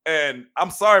 And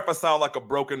I'm sorry if I sound like a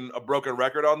broken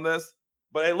record on this,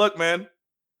 but hey, look, man,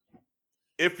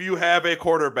 if you have a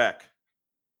quarterback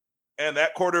and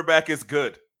that quarterback is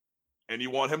good and you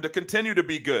want him to continue to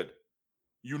be good,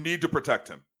 you need to protect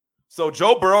him. So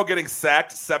Joe Burrow getting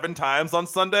sacked 7 times on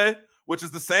Sunday, which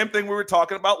is the same thing we were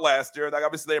talking about last year. Like,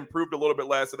 obviously, they improved a little bit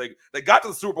last year. They got to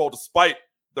the Super Bowl despite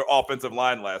their offensive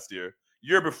line last year.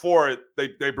 Year before,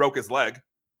 they broke his leg,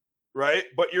 right?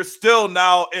 But you're still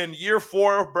now in year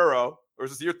 4 of Burrow, or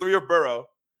is this year 3 of Burrow,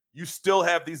 you still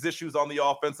have these issues on the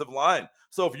offensive line.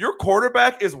 So if your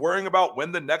quarterback is worrying about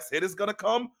when the next hit is going to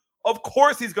come, of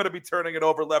course he's going to be turning it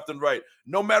over left and right,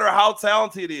 no matter how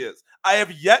talented he is. I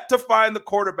have yet to find the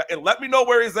quarterback, and let me know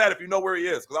where he's at if you know where he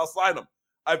is, because I'll sign him.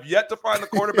 I've yet to find the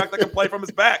quarterback that can play from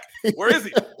his back. Where is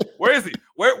he? Where's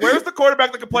the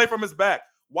quarterback that can play from his back?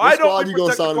 Why don't we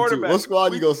protect the quarterback? What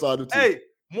squad you go sign him to? Hey,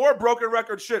 more broken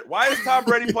record shit. Why is Tom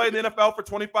Brady playing the NFL for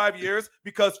 25 years?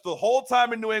 Because the whole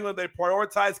time in New England, they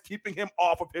prioritized keeping him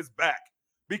off of his back.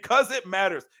 Because it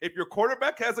matters. If your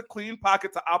quarterback has a clean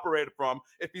pocket to operate from,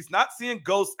 if he's not seeing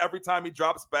ghosts every time he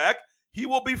drops back, he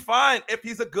will be fine if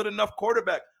he's a good enough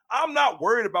quarterback. I'm not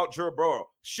worried about Joe Burrow.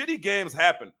 Shitty games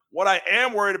happen. What I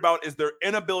am worried about is their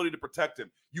inability to protect him.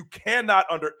 You cannot,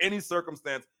 under any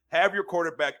circumstance, have your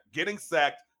quarterback getting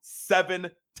sacked 7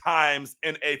 times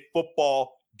in a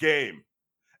football game.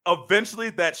 Eventually,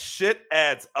 that shit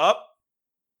adds up.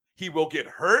 He will get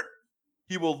hurt.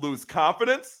 He will lose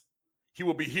confidence. He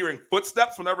will be hearing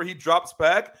footsteps whenever he drops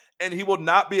back, and he will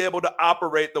not be able to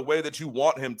operate the way that you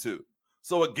want him to.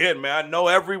 So again, man, I know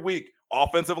every week,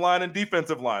 offensive line and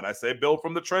defensive line, I say build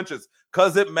from the trenches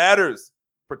because it matters.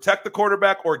 Protect the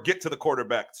quarterback or get to the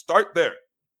quarterback. Start there.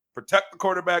 Protect the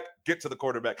quarterback, get to the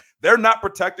quarterback. They're not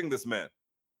protecting this man,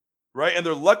 right? And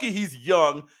they're lucky he's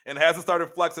young and hasn't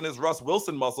started flexing his Russ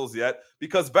Wilson muscles yet,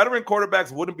 because veteran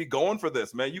quarterbacks wouldn't be going for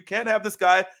this, man. You can't have this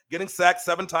guy getting sacked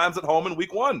 7 times at home in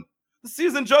week 1. The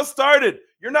season just started.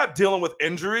 You're not dealing with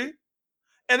injury.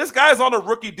 And this guy's on a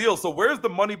rookie deal. So where's the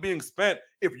money being spent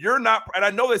if you're not? And I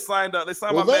know they signed my man. They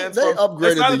signed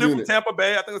a dude from Tampa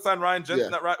Bay. I think they signed Ryan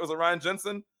Jensen. Yeah. Was it Ryan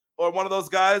Jensen or one of those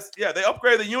guys? Yeah, they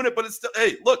upgraded the unit, but it's still,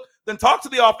 hey, look, then talk to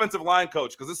the offensive line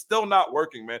coach, because it's still not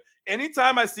working, man.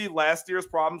 Anytime I see last year's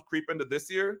problems creep into this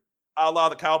year, a la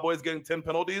the Cowboys getting 10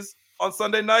 penalties on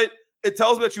Sunday night, it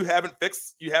tells me that you haven't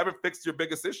fixed your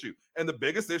biggest issue. And the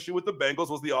biggest issue with the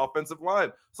Bengals was the offensive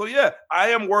line. So, yeah, I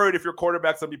am worried if your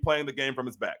quarterback's going to be playing the game from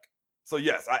his back. So,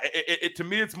 yes, to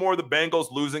me, it's more the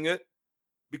Bengals losing it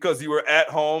because you were at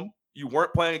home. You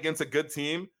weren't playing against a good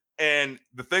team. And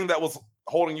the thing that was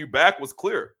holding you back was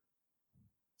clear.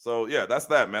 So, yeah, that's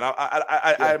that, man.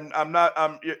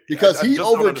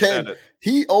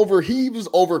 He was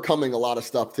overcoming a lot of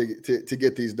stuff to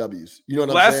get these W's. You know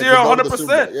what I'm saying? Last year,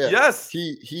 100%. Yeah. Yes.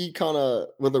 He kind of,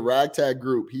 with a ragtag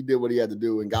group, he did what he had to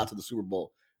do and got to the Super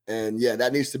Bowl. And yeah,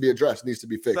 that needs to be addressed. Needs to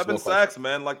be fixed. 7 sacks,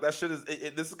 man. Like, that shit is.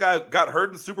 This guy got hurt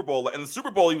in the Super Bowl. In the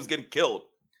Super Bowl, he was getting killed.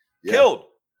 Yeah. Killed.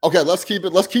 Okay, let's keep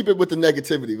it with the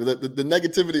negativity. The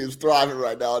negativity is thriving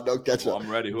right now. Don't catch up. I'm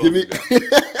ready.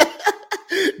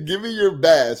 Give me your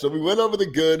bad. So we went over the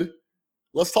good.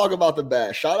 Let's talk about the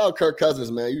bad. Shout out Kirk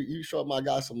Cousins, man. You showed my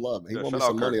guy some love. He won me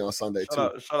some money on Sunday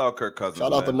too. Shout out Kirk Cousins.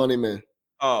 Shout out the money man.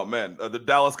 Oh man, the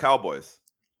Dallas Cowboys.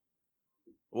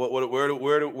 Where do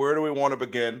we want to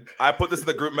begin? I put this in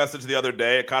the group message the other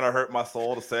day. It kind of hurt my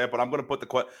soul to say it, but I'm going to put the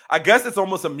question. I guess it's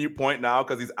almost a mute point now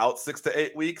because he's out 6 to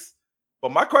 8 weeks.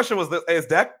 But my question was this: is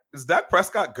Dak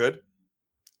Prescott good?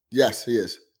 Yes, he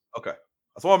is. Okay,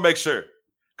 I just want to make sure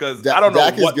because I don't know.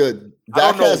 Dak is good.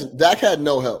 Dak had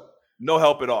no help. No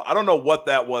help at all. I don't know what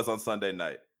that was on Sunday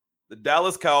night. The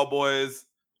Dallas Cowboys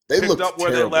picked up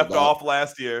where they left off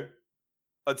last year.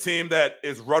 A team that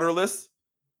is rudderless.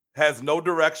 Has no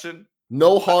direction,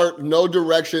 no heart, no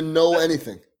direction, no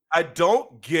anything. I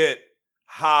don't get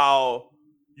how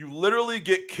you literally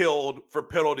get killed for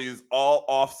penalties all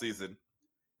offseason,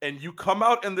 and you come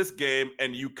out in this game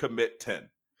and you commit 10.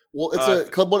 Well,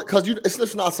 it's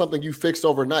just not something you fixed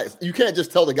overnight. You can't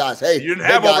just tell the guys, "Hey, you didn't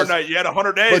have overnight. You had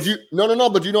 100 days."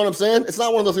 But But you know what I'm saying? It's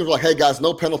not one of those things like, "Hey, guys,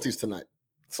 no penalties tonight."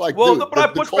 It's like, well, dude, but I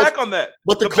push back on that.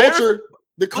 But the culture.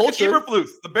 The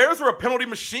Bears were a penalty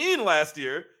machine last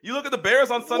year. You look at the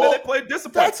Bears on Sunday; they played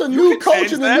discipline. That's a new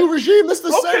coach and a new regime. That's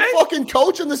the same fucking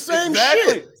coach and the same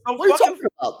shit. So what are you talking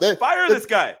about? Fire this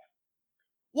guy.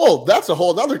 Well, that's a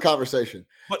whole other conversation.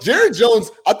 But Jerry Jones,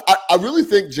 I really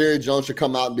think Jerry Jones should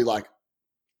come out and be like,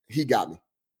 "He got me.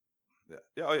 Yeah,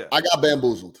 oh yeah. I got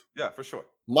bamboozled. Yeah, for sure.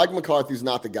 Mike McCarthy's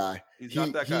not the guy. He's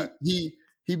not that guy.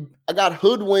 I got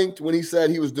hoodwinked when he said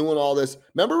he was doing all this.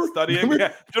 Remember? Studying to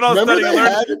become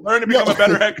a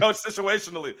better head coach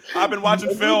situationally. I've been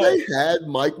watching film. They had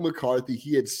Mike McCarthy.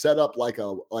 He had set up like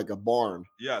a barn.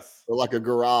 Yes. Or like a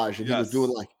garage. And he was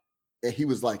doing he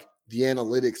was like the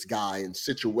analytics guy and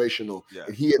situational. Yeah.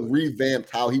 And he had revamped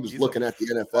how he was looking at the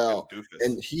NFL.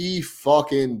 And he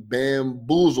fucking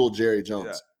bamboozled Jerry Jones.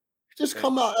 Yeah. Just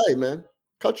come out, hey, man,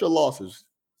 cut your losses.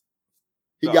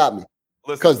 He got me.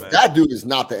 Because that dude is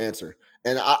not the answer.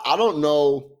 And I don't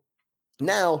know.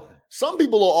 Now, some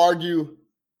people will argue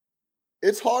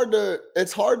it's hard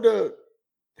to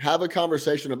have a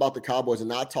conversation about the Cowboys and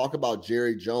not talk about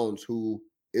Jerry Jones, who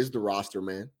is the roster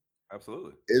man.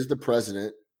 Absolutely. Is the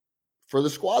president for the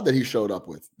squad that he showed up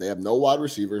with. They have no wide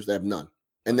receivers. They have none.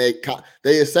 And they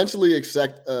essentially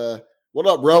expect what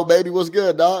up, bro, baby? What's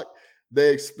good, dog?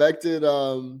 They expected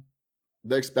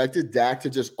Dak to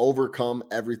just overcome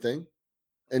everything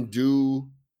and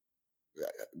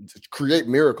create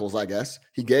miracles, I guess.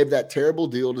 He gave that terrible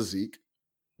deal to Zeke.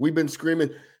 We've been screaming.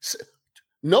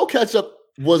 No Ketchup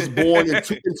was born in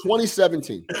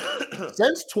 2017.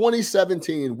 Since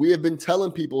 2017, we have been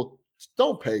telling people,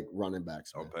 don't pay running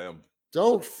backs. Don't pay them.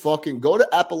 Don't fucking go to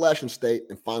Appalachian State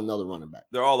and find another running back.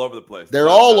 They're all over the place. They're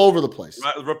all over the place.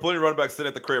 We're plenty of running backs sitting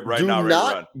at the crib right now. Do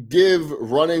not give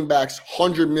running backs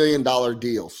 $100 million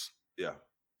deals. Yeah.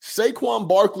 Saquon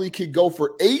Barkley could go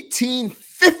for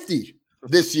 $1,850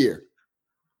 this year.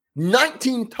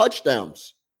 19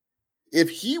 touchdowns. If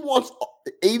he wants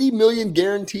 $80 million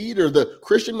guaranteed or the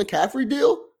Christian McCaffrey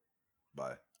deal,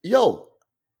 bye. Yo,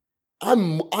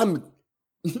 I'm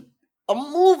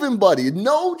moving, buddy.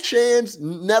 No chance,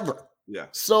 never. Yeah.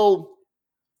 So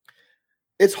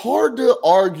it's hard to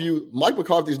argue. Mike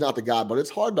McCarthy's not the guy, but it's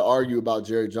hard to argue about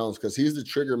Jerry Jones because he's the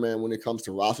trigger man when it comes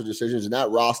to roster decisions, and that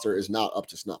roster is not up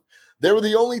to snuff. They were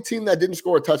the only team that didn't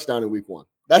score a touchdown in week 1.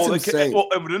 That's insane.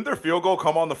 Didn't their field goal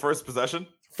come on the first possession?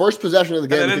 First possession of the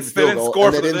game. They didn't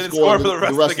score for the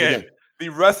rest of the game. The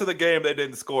rest of the game, they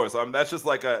didn't score. So that's just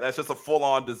a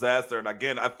full-on disaster. And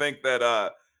again, I think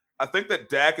that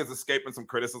Dak is escaping some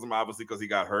criticism, obviously, because he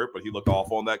got hurt, but he looked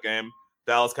awful in that game.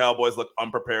 Dallas Cowboys looked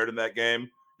unprepared in that game.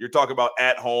 You're talking about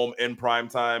at home in prime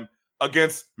time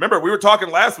against. Remember, we were talking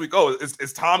last week. Oh,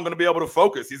 is Tom going to be able to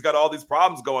focus? He's got all these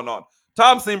problems going on.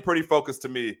 Tom seemed pretty focused to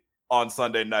me on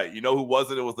Sunday night. You know who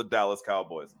was it? It was the Dallas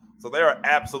Cowboys. So they are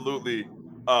absolutely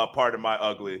part of my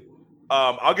ugly.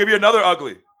 I'll give you another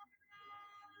ugly.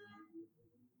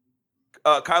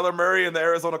 Kyler Murray and the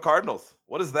Arizona Cardinals.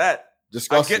 What is that?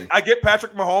 Disgusting. I get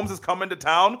Patrick Mahomes is coming to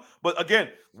town, but again,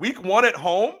 week 1 at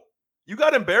home, you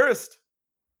got embarrassed.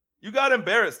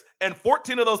 And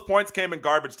 14 of those points came in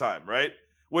garbage time, right?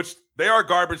 Which they are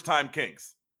garbage time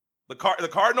kings. The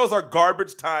Cardinals are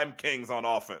garbage time kings on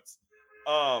offense.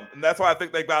 And that's why I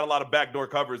think they've got a lot of backdoor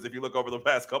covers if you look over the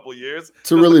past couple of years.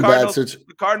 It's a really bad situation.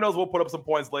 The Cardinals will put up some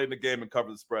points late in the game and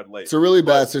cover the spread late. It's a really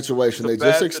bad situation. They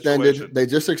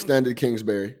just extended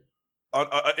Kingsbury.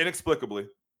 Inexplicably.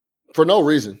 For no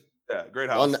reason. Yeah, great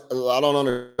house. I don't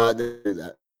understand why they do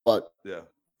that, but yeah,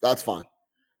 that's fine.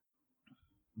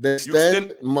 They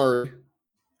extend Murray.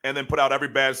 And then put out every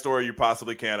bad story you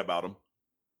possibly can about him.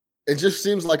 It just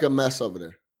seems like a mess over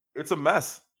there. It's a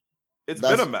mess. It's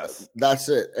been a mess. That's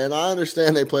it. And I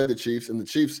understand they played the Chiefs, and the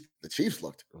Chiefs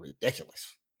looked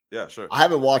ridiculous. Yeah, sure. I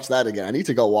haven't watched that again. I need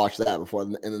to go watch that before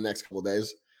in the next couple of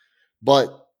days.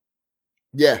 But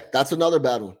yeah, that's another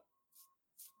bad one.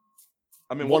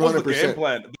 I mean, what was the game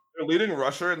plan? Their leading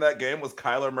rusher in that game was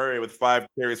Kyler Murray with 5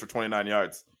 carries for 29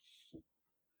 yards.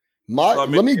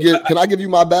 Can I give you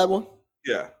my bad one?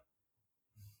 Yeah.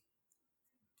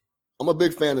 I'm a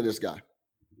big fan of this guy.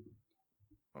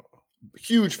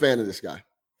 Huge fan of this guy.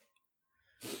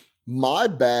 My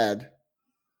bad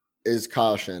is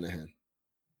Kyle Shanahan.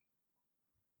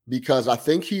 Because I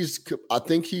think he's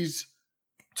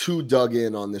too dug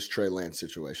in on this Trey Lance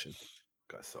situation.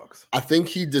 Guy sucks. I think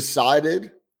he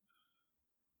decided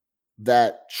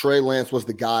that Trey Lance was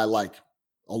the guy like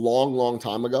a long, long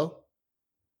time ago.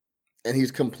 And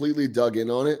he's completely dug in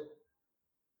on it.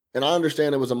 And I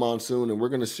understand it was a monsoon, and we're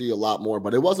going to see a lot more,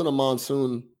 but it wasn't a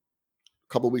monsoon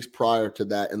a couple weeks prior to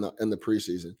that in the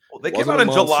preseason. Well, they came out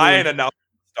in July and announced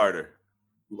the starter.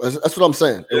 That's what I'm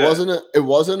saying. Yeah. It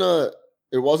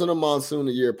wasn't a monsoon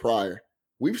a year prior.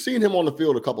 We've seen him on the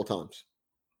field a couple times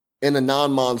in a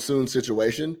non-monsoon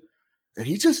situation, and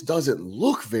he just doesn't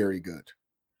look very good.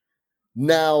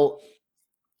 Now,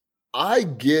 I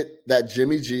get that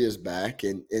Jimmy G is back,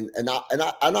 and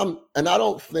I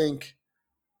don't think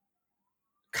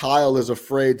Kyle is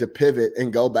afraid to pivot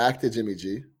and go back to Jimmy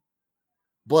G.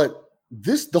 But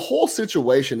the whole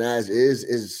situation as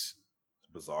is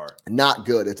bizarre. Not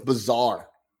good. It's bizarre.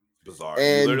 Bizarre.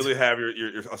 And you literally have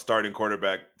your starting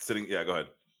quarterback sitting. Yeah, go ahead.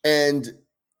 And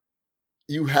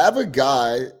you have a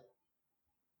guy.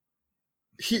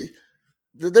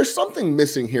 There's something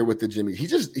missing here with the Jimmy.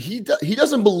 He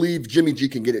doesn't believe Jimmy G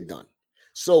can get it done.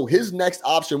 So his next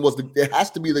option was it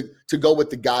has to be to go with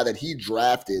the guy that he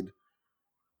drafted.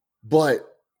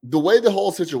 But the way the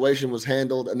whole situation was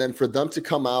handled, and then for them to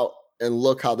come out and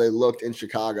look how they looked in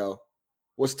Chicago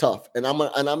was tough. And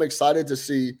I'm excited to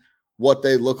see what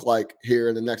they look like here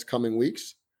in the next coming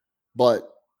weeks. But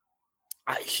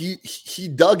he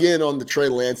dug in on the Trey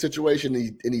Lance situation,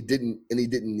 and he didn't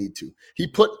need to. He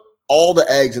put all the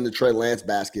eggs in the Trey Lance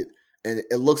basket, and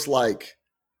it looks like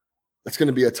that's going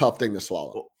to be a tough thing to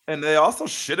swallow. And they also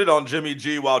shitted on Jimmy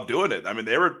G while doing it. I mean,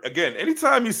 they were, again,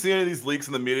 anytime you see any of these leaks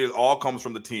in the media, it all comes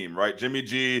from the team, right? Jimmy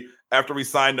G, after we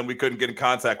signed him, we couldn't get in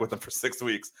contact with him for 6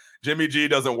 weeks. Jimmy G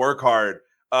doesn't work hard.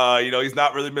 He's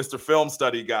not really Mr. Film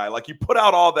Study guy. Like, you put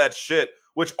out all that shit,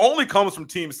 which only comes from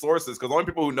team sources, because the only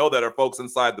people who know that are folks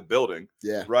inside the building.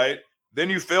 Yeah. Right? Then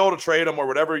you fail to trade him or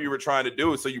whatever you were trying to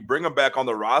do. So you bring him back on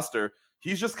the roster.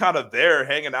 He's just kind of there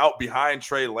hanging out behind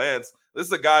Trey Lance. This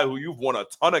is a guy who you've won a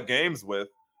ton of games with.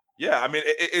 Yeah, I mean,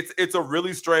 it's a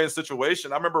really strange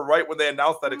situation. I remember right when they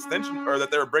announced that extension or that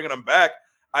they were bringing him back,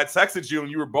 I texted you and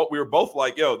we were both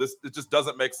like, yo, it just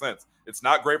doesn't make sense. It's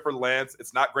not great for Lance.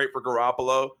 It's not great for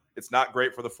Garoppolo. It's not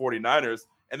great for the 49ers.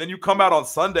 And then you come out on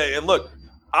Sunday and look,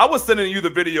 I was sending you the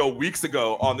video weeks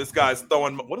ago on this guy's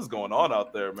throwing. What is going on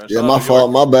out there, man? Yeah, my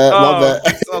fault. My bad.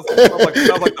 Sounds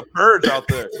like the purge out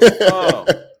there.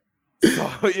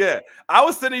 So, yeah, I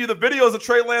was sending you the videos of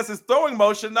Trey Lance's throwing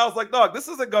motion, and I was like, dog, this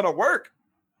isn't going to work.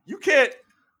 You can't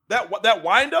 – that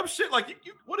wind-up shit, like,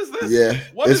 what is this? Yeah,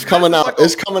 it's coming out.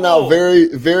 It's coming out very,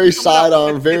 very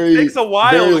sidearm, very It takes a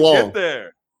while very to long. get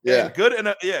there. Yeah. And good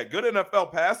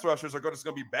NFL pass rushers are just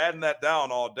going to be batting that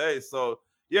down all day. So,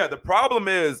 yeah, the problem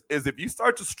is if you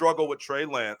start to struggle with Trey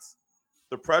Lance,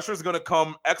 the pressure is going to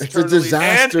come externally. It's a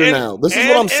disaster now. This is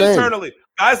what I'm saying. Internally.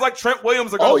 Guys like Trent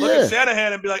Williams are going to look at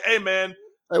Shanahan and be like, hey, man,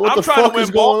 what the fuck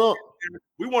is going on?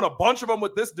 We won a bunch of them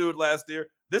with this dude last year.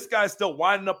 This guy's still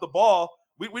winding up the ball.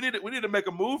 We need to make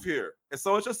a move here. And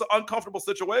so it's just an uncomfortable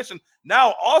situation.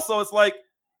 Now, also, it's like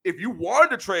if you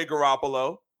wanted to trade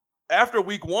Garoppolo after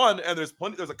week 1, and there's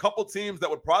a couple teams that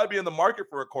would probably be in the market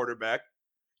for a quarterback,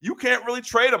 you can't really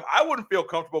trade him. I wouldn't feel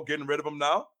comfortable getting rid of him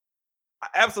now. I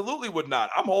absolutely would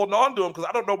not. I'm holding on to him because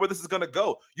I don't know where this is going to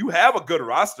go. You have a good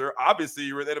roster. Obviously,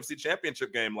 you were in the NFC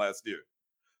Championship game last year.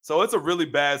 So it's a really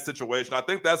bad situation. I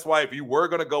think that's why if you were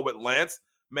going to go with Lance,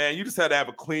 man, you just had to have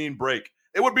a clean break.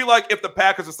 It would be like if the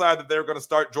Packers decided that they were going to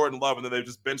start Jordan Love and then they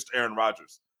just benched Aaron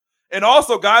Rodgers. And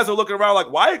also, guys are looking around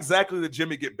like, why exactly did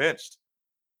Jimmy get benched?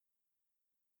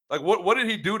 Like, what did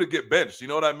he do to get benched? You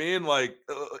know what I mean? Like,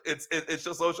 it's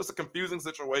just a confusing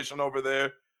situation over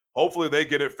there. Hopefully they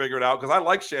get it figured out because I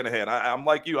like Shanahan. I'm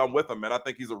like you. I'm with him, man. I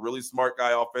think he's a really smart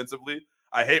guy offensively.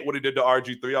 I hate what he did to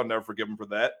RG3. I'll never forgive him for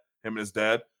that, him and his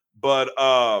dad. But,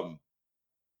 I'm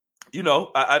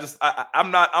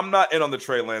not in on the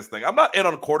Trey Lance thing. I'm not in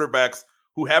on quarterbacks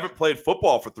who haven't played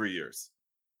football for 3 years.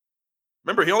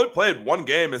 Remember, he only played 1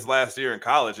 game his last year in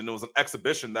college, and it was an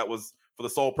exhibition that was for the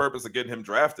sole purpose of getting him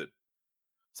drafted.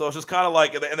 So it's just kind of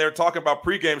like, and they were talking about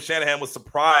pregame, Shanahan was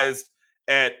surprised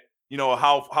at,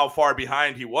 how far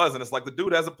behind he was. And it's like the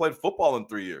dude hasn't played football in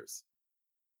 3 years.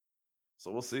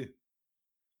 So we'll see.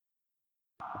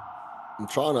 I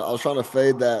was trying to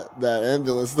fade that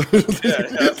ambulance. Yeah,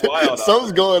 that's wild.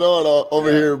 Something's going on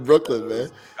over here in Brooklyn, man.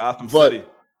 Gotham City.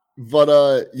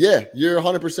 But yeah, you're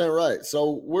 100% right.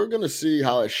 So we're gonna see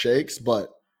how it shakes. But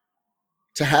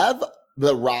to have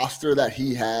the roster that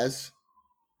he has,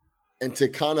 and to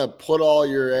kind of put all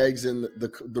your eggs in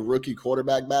the rookie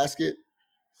quarterback basket,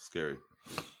 scary.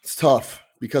 It's tough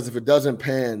because if it doesn't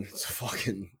pan,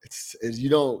 it's you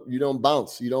don't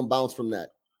bounce. You don't bounce from that.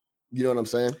 You know what I'm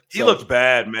saying? He looked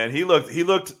bad, man. He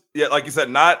looked, yeah, like you said,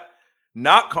 not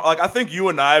like, I think you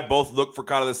and I both look for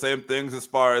kind of the same things as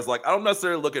far as like, I don't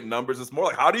necessarily look at numbers. It's more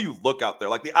like, how do you look out there?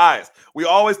 Like the eyes. We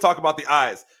always talk about the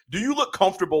eyes. Do you look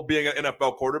comfortable being an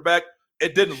NFL quarterback?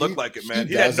 It didn't look like it, man.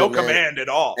 He had no command at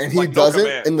all. And he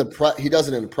doesn't he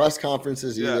doesn't in press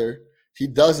conferences either. He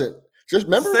doesn't. Just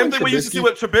remember same thing we used to see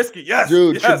with Trubisky. Yes.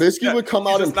 Dude, Trubisky would come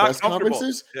out in press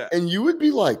conferences yeah. and you would be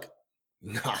like,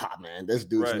 nah, man, this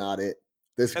dude's not it.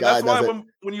 This guy doesn't. That's why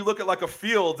when you look at like a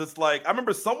Fields, it's like, I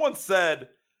remember someone said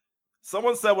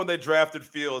when they drafted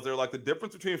Fields, they're like, the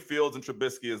difference between Fields and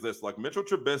Trubisky is this. Like, Mitchell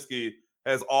Trubisky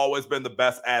has always been the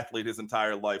best athlete his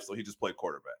entire life, so he just played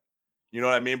quarterback. You know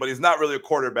what I mean? But he's not really a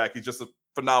quarterback. He's just a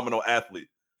phenomenal athlete.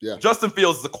 Yeah. Justin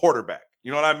Fields is a quarterback.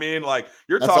 You know what I mean? Like,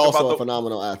 that's talking also about a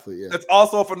phenomenal athlete. Yeah. That's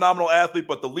also a phenomenal athlete,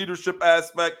 but the leadership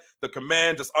aspect, the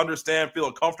command, just understand,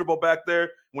 feeling comfortable back there.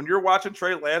 When you're watching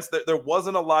Trey Lance, there was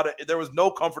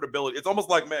no comfortability. It's almost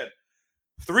like, man,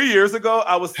 3 years ago,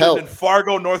 I was sitting in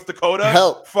Fargo, North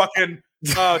Dakota, fucking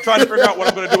trying to figure out what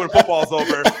I'm going to do when football's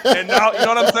over. And now, you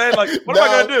know what I'm saying? Like, what am I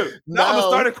going to do? Now I'm a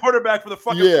starting quarterback for the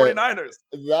fucking 49ers.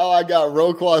 Now I got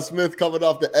Roquan Smith coming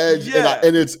off the edge,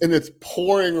 and it's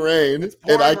pouring rain,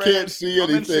 and I can't see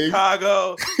anything. I'm in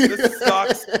Chicago. This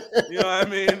sucks. You know what I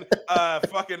mean?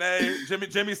 Fucking A.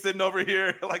 Jimmy's sitting over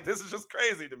here. Like, this is just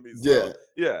crazy to me. So,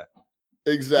 yeah.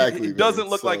 Exactly. He doesn't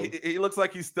look like he looks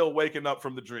like he's still waking up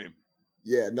from the dream.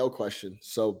 Yeah, no question.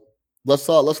 So let's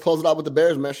close it out with the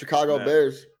Bears, man. Chicago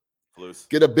Bears. Loose.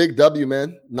 Get a big W,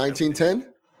 man. 19-10.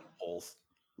 Holes.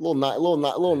 Little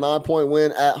 9-point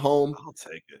win at home. I'll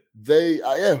take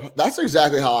it. That's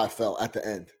exactly how I felt at the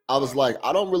end. I was like,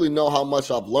 I don't really know how much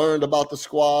I've learned about the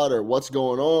squad or what's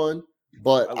going on,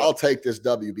 but I'll take this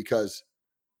W because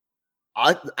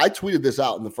I tweeted this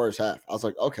out in the first half. I was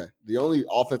like, okay, the only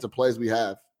offensive plays we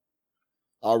have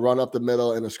are run up the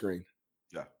middle and a screen.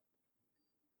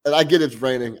 And I get it's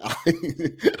raining.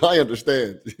 I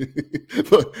understand.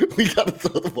 But we got to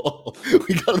throw the ball.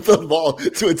 We got to throw the ball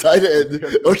to a tight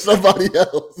end or somebody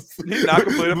else. He did not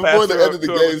complete a pass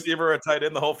to a receiver or a tight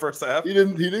end the whole first half. He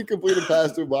didn't complete a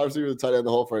pass to a wide receiver or a tight end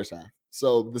the whole first half.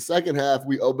 So the second half,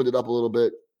 we opened it up a little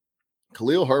bit.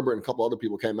 Khalil Herbert and a couple other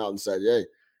people came out and said, hey,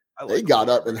 they got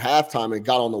up in halftime and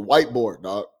got on the whiteboard,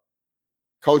 dog.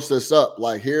 Coached us up.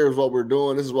 Like, here's what we're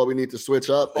doing. This is what we need to switch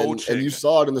up. And you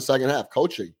saw it in the second half.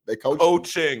 Coaching. They coached.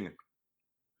 Coaching.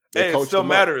 Hey, it still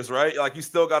matters, right? Like, you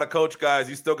still got to coach guys.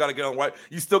 You still got to get on white.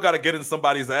 You still got to get in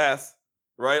somebody's ass,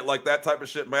 right? Like, that type of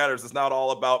shit matters. It's not all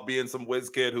about being some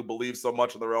whiz kid who believes so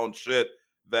much in their own shit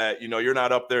that, you're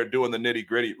not up there doing the nitty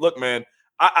gritty. Look, man,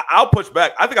 I'll push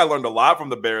back. I think I learned a lot from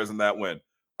the Bears in that win.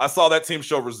 I saw that team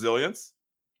show resilience.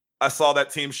 I saw that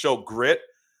team show grit.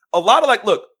 A lot of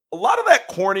that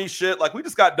corny shit, like, we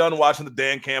just got done watching the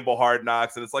Dan Campbell Hard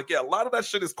Knocks, and it's like, yeah, a lot of that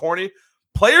shit is corny.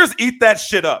 Players eat that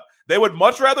shit up. They would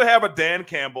much rather have a Dan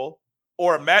Campbell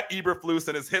or a Matt Eberflus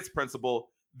and his hits principle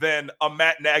than a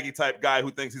Matt Nagy type guy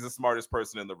who thinks he's the smartest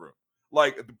person in the room.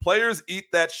 Like, the players eat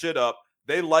that shit up.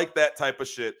 They like that type of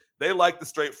shit. They like the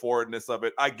straightforwardness of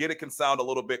it. I get it can sound a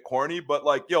little bit corny, but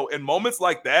like, in moments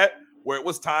like that, where it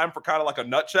was time for kind of like a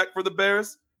nut check for the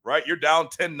Bears, right? You're down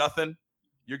 10-0.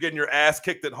 You're getting your ass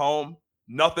kicked at home.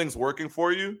 Nothing's working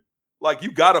for you. Like,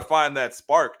 you got to find that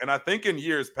spark. And I think in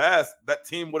years past, that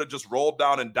team would have just rolled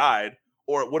down and died,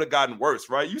 or it would have gotten worse,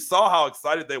 right? You saw how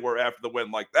excited they were after the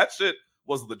win. Like, that shit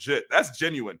was legit. That's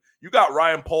genuine. You got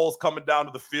Ryan Poles coming down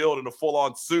to the field in a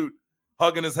full-on suit,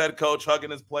 hugging his head coach,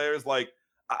 hugging his players. Like,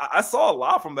 I saw a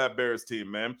lot from that Bears team,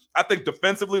 man. I think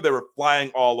defensively, they were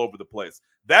flying all over the place.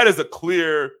 That is a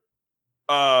clear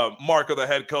mark of the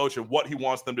head coach and what he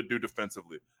wants them to do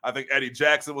defensively. I think Eddie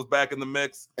Jackson was back in the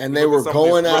mix. And they were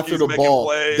going after the ball.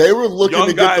 They were looking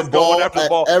to get the ball at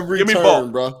every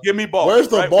turn, bro. Give me ball. Where's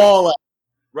the ball at?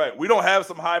 Right. We don't have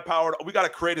some high-powered. We got to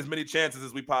create as many chances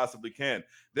as we possibly can.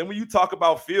 Then when you talk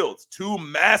about Fields, 2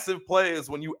 massive plays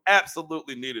when you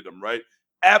absolutely needed them, right?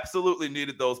 Absolutely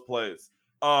needed those plays.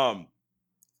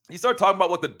 You start talking about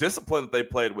what the discipline that they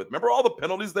played with. Remember all the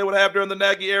penalties they would have during the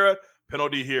Nagy era?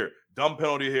 penalty here, dumb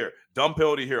penalty here, dumb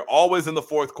penalty here, always in the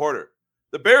fourth quarter.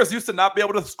 The Bears used to not be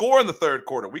able to score in the third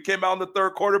quarter. We came out in the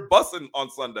third quarter bussing on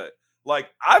Sunday.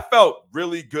 Like, I felt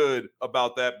really good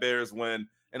about that Bears win.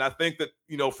 And I think that,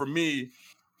 for me,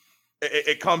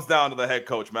 it comes down to the head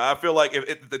coach, man. I feel like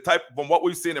from what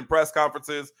we've seen in press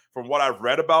conferences, from what I've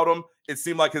read about him, it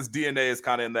seemed like his DNA is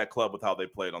kind of in that club with how they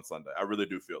played on Sunday. I really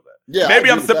do feel that. Yeah,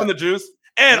 maybe I'm sipping the juice.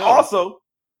 And also,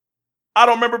 I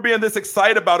don't remember being this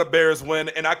excited about a Bears win,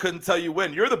 and I couldn't tell you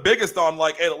when. You're the biggest on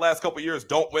like, hey, the last couple of years,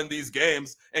 don't win these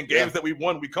games. And games that we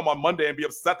won, we come on Monday and be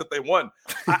upset that they won.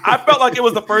 I felt like it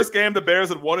was the first game the Bears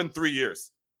had won in 3 years.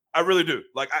 I really do.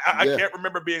 Like, I can't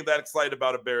remember being that excited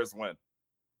about a Bears win.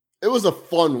 It was a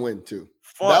fun win too.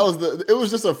 It was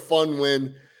just a fun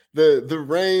win. The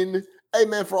rain, hey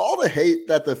man, for all the hate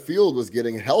that the field was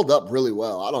getting, it held up really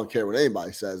well. I don't care what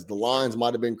anybody says. The lines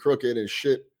might have been crooked and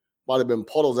shit, might have been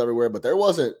puddles everywhere, but there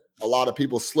wasn't a lot of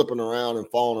people slipping around and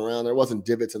falling around. There wasn't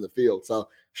divots in the field. So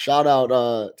shout out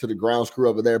to the grounds crew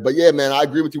over there. But yeah, man, I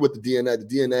agree with you with the DNA. The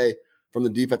DNA from the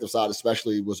defensive side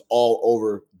especially was all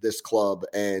over this club,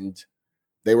 and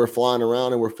they were flying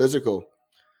around and were physical.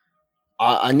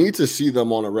 I need to see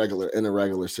them in a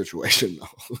regular situation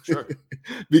though. Sure.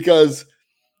 Because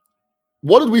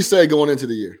what did we say going into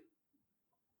the year?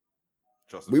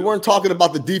 We weren't talking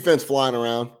about the defense flying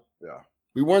around. Yeah.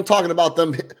 We weren't talking about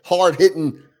them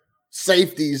hard-hitting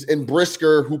safeties and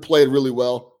Brisker, who played really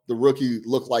well. The rookie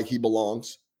looked like he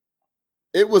belongs.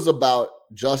 It was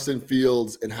about Justin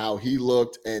Fields and how he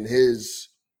looked and his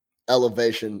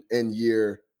elevation in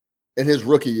his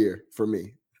rookie year for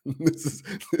me. This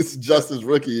is Justin's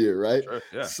rookie year, right? Sure,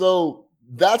 yeah. So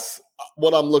that's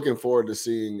what I'm looking forward to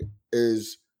seeing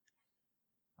is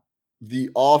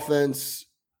the offense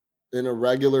in a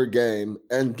regular game.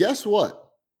 And guess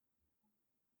what?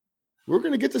 We're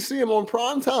going to get to see him on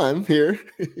prime time here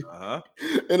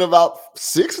in about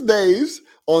 6 days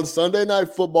on Sunday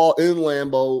Night Football in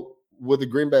Lambeau with the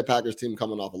Green Bay Packers team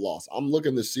coming off a loss. I'm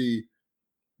looking to see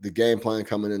the game plan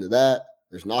coming into that.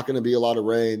 There's not going to be a lot of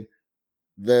rain.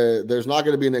 There's not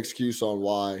going to be an excuse on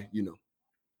why,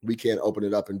 we can't open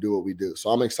it up and do what we do. So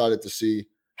I'm excited to see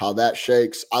how that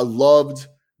shakes. I loved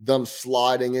them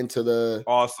sliding into the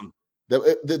awesome.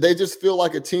 They just feel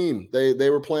like a team. They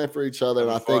were playing for each other,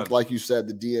 and I think, fun. like you said,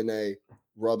 the DNA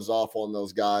rubs off on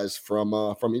those guys from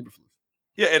Eberflus.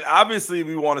 Yeah, and obviously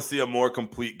we want to see a more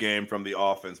complete game from the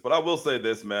offense. But I will say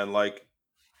this, man, like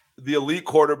the elite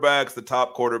quarterbacks, the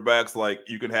top quarterbacks, like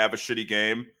you can have a shitty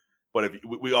game. But if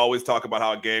we always talk about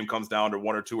how a game comes down to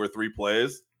 1 or 2 or 3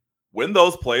 plays, when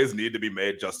those plays need to be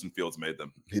made, Justin Fields made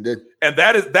them. He did. And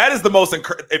that is the most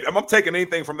if I'm taking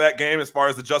anything from that game as far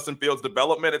as the Justin Fields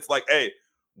development, it's like, hey,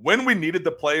 when we needed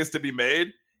the plays to be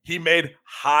made, he made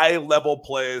high-level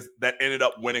plays that ended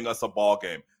up winning us a ball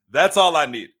game. That's all I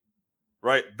need,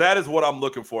 right? That is what I'm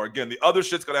looking for. Again, the other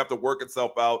shit's going to have to work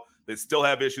itself out. They still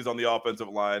have issues on the offensive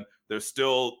line. There's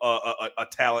still a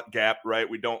talent gap, right?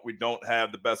 We don't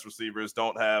have the best receivers,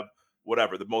 don't have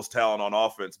whatever, the most talent on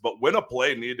offense. But when a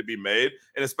play needed to be made,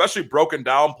 and especially broken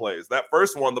down plays, that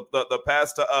first one, the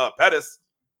pass to Pettis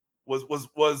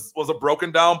was a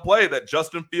broken down play that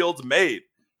Justin Fields made,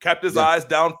 kept his eyes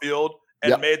downfield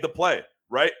and made the play,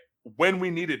 right? When we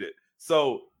needed it.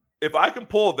 So if I can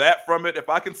pull that from it, if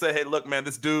I can say, hey, look, man,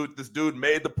 this dude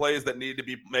made the plays that needed to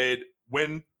be made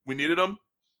when we needed them,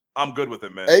 I'm good with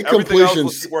it, man. Everything else,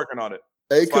 let's keep working on it.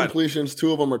 8 completions,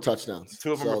 2 of them are touchdowns.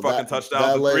 2 of them are fucking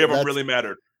touchdowns. 3 of them really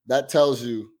mattered. That tells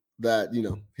you that,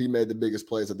 he made the biggest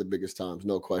plays at the biggest times,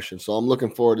 no question. So I'm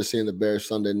looking forward to seeing the Bears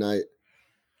Sunday night.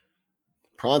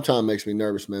 Primetime makes me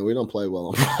nervous, man. We don't play well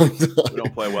on primetime. We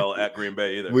don't play well at Green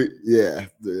Bay either. Yes,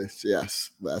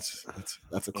 that's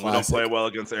a classic. We don't play well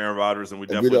against Aaron Rodgers, and we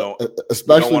definitely don't.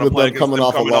 Especially with them coming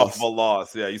off a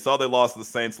loss. Yeah, you saw they lost to the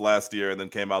Saints last year, and then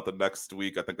came out the next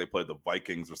week. I think they played the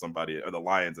Vikings or the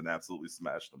Lions, and absolutely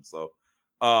smashed them. So,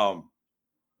 I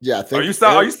think. Are you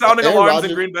sounding alarms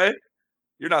in Green Bay?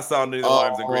 You're not sounding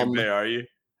alarms in Green Bay, are you?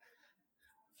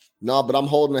 No, but I'm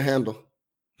holding a handle.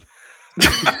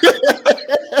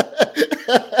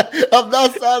 I'm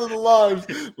not sounding alarms,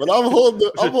 but I'm holding.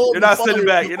 You're not sitting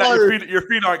back. Your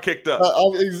feet aren't kicked up.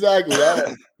 Exactly.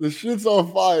 The shit's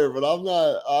on fire, but I'm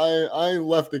not. I ain't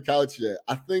left the couch yet.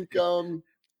 I think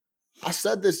I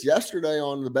said this yesterday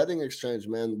on the betting exchange,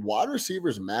 man. Wide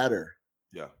receivers matter.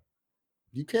 Yeah.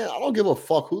 You can't. I don't give a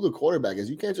fuck who the quarterback is.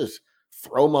 You can't just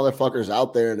throw motherfuckers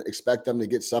out there and expect them to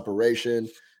get separation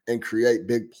and create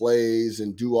big plays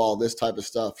and do all this type of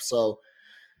stuff. So.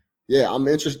 Yeah, I'm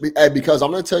interested because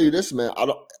I'm going to tell you this, man.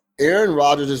 Aaron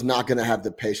Rodgers is not going to have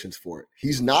the patience for it.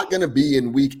 He's not going to be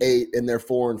in week 8 and they're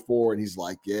 4-4 and he's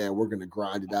like, yeah, we're going to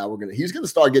grind it out. He's going to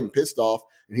start getting pissed off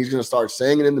and he's going to start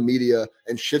saying it in the media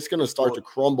and shit's going to start to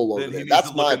crumble over there.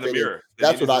 That's my opinion.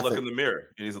 That's what I think. In the mirror.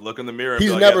 He needs to look in the mirror.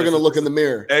 He's never going to look in the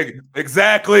mirror.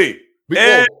 Exactly.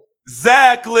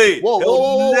 Exactly.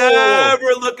 Whoa. Never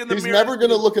look in the mirror. He's never going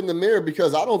to look in the mirror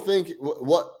because I don't think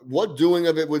what doing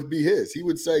of it would be his. He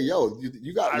would say, yo,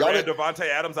 you got y'all ran Devontae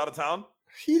Adams out of town.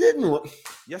 He didn't.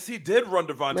 Yes, he did run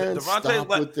Devontae. Man,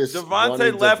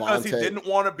 Devontae left because he didn't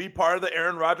want to be part of the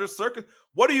Aaron Rodgers circus.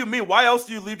 What do you mean? Why else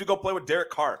do you leave to go play with Derek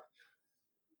Carr?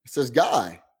 It's his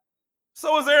guy.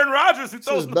 So is Aaron Rodgers, who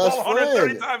throws the ball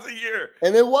 130 times a year.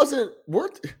 And it wasn't.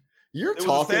 You're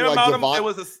talking like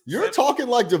Devontae. You're talking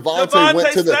like Devontae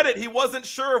went to the. Said it. He wasn't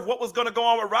sure of what was going to go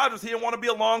on with Rodgers. He didn't want to be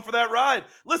along for that ride.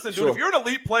 Listen, dude, if you're an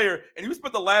elite player and you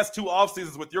spent the last 2 off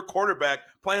seasons with your quarterback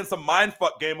playing some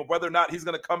mindfuck game of whether or not he's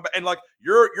going to come back, and like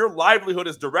your livelihood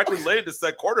is directly related to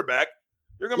said quarterback,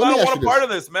 you're going to. I don't want a part of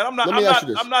this, man. I'm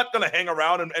not going to hang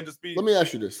around and just be. Let me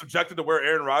ask you this: subjected to where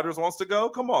Aaron Rodgers wants to go.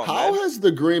 Come on, How man. have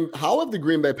the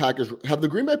Green Bay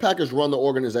Packers run the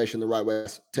organization the right way?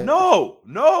 No.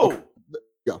 Okay.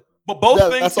 But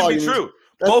both things can be true.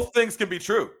 Both things can be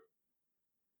true.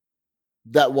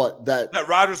 That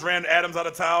Rodgers ran Adams out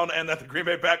of town and that the Green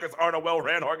Bay Packers aren't a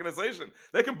well-ran organization.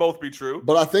 They can both be true.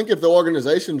 But I think if the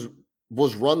organization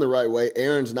was run the right way,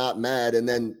 Aaron's not mad, and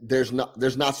then there's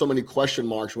not so many question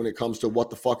marks when it comes to what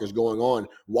the fuck is going on.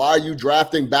 Why are you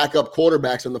drafting backup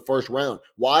quarterbacks in the first round?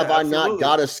 Why have I not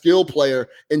got a skill player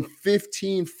in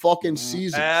 15 fucking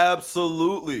seasons?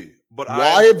 Absolutely. But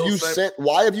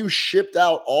why have you shipped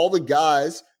out all the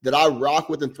guys that I rock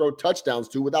with and throw touchdowns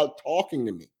to without talking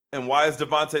to me? And why is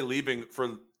Devontae leaving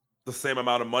for the same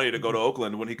amount of money to go to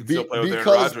Oakland when he can still play with Aaron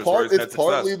Rodgers? Because it's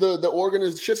partly the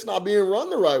organization shit's not being run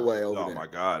the right way over there. Oh my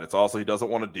God. It's also he doesn't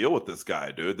want to deal with this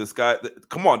guy, dude. This guy,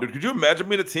 come on, dude. Could you imagine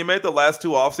being a teammate the last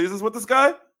 2 off seasons with this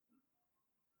guy? Do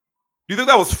you think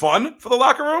that was fun for the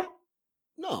locker room?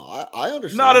 No, I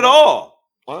understand. Not at all.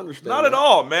 I understand. Not at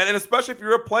all, man. And especially if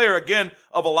you're a player, again,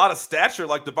 of a lot of stature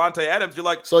like Devontae Adams, you're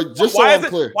like, so just so I'm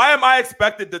clear, why am I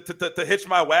expected to hitch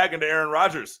my wagon to Aaron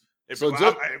Rodgers? If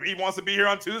he wants to be here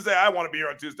on Tuesday, I want to be here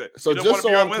on Tuesday. So just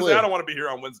so I'm clear, I don't want to be here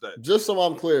on Wednesday. Just so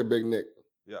I'm clear, Big Nick.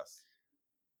 Yes.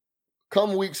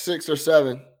 Come week 6 or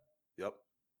 7. Yep.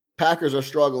 Packers are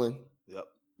struggling. Yep.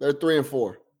 They're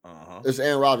 3-4. It's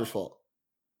Aaron Rodgers' fault.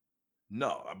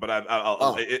 No, but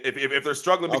if they're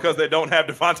struggling because they don't have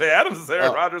Devontae Adams, it's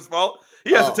Aaron Rodgers' fault.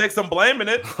 He has to take some blame in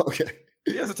it. Okay.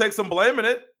 He has to take some blame in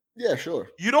it. Yeah, sure.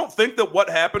 You don't think that what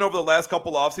happened over the last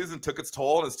couple offseasons took its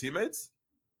toll on his teammates?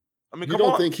 I mean, you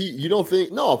don't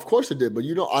think no, of course it did, but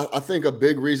I think a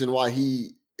big reason why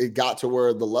it got to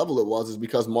where the level it was is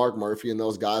because Mark Murphy and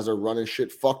those guys are running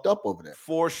shit fucked up over there.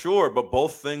 For sure, but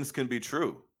both things can be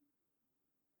true.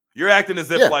 You're acting as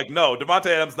if no, Devontae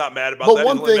Adams not mad about that.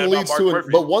 One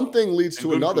thing leads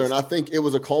to another, and I think it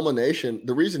was a culmination.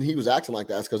 The reason he was acting like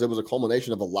that is because it was a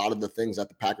culmination of a lot of the things that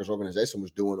the Packers organization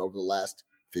was doing over the last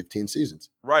 15 seasons.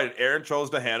 Right. Aaron chose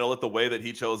to handle it the way that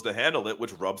he chose to handle it,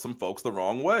 which rubbed some folks the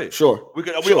wrong way. Sure.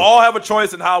 We all have a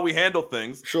choice in how we handle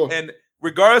things. Sure. And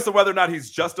regardless of whether or not he's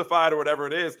justified or whatever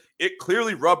it is, it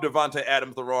clearly rubbed Devontae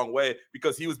Adams the wrong way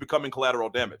because he was becoming collateral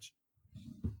damage.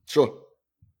 Sure.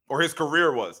 Or his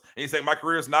career was. And he's saying, my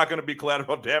career is not going to be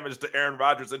collateral damage to Aaron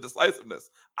Rodgers' indecisiveness.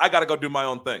 I got to go do my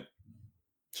own thing.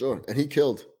 Sure. And he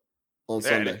killed on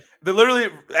Sunday. They literally,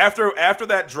 after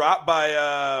that drop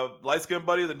by light-skinned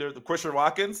buddy, the Christian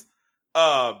Watkins,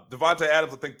 Devontae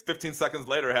Adams, I think 15 seconds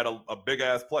later, had a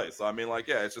big-ass play. So, I mean,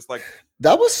 it's just like.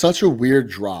 That was such a weird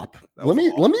drop. Let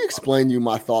me explain you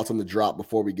my thoughts on the drop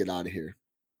before we get out of here.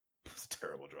 It's a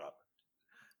terrible drop.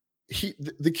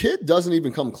 The kid doesn't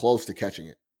even come close to catching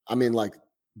it. I mean,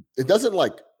 it doesn't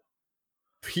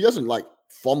he doesn't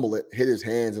fumble it, hit his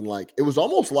hands, and it was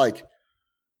almost like,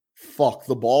 fuck,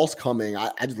 the ball's coming.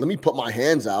 I just let me put my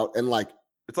hands out and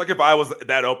it's like if I was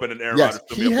that open and Aaron Rodgers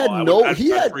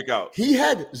I'd freak out. He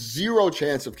had zero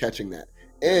chance of catching that.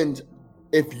 And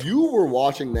if you were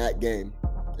watching that game,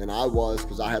 and I was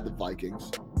because I had the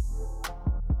Vikings,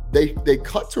 they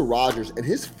cut to Rodgers and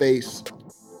his face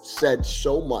said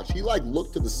so much. He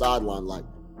looked to the sideline like,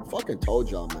 fucking told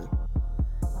y'all, man.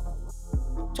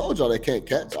 Told y'all they can't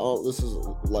catch. Oh, this is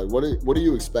what do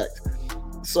you expect?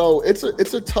 So it's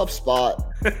a tough spot.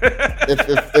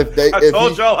 I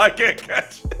told y'all I can't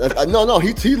catch. No,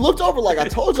 he looked over like I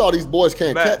told y'all these boys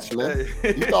can't catch, man.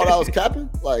 You thought I was capping?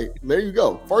 There you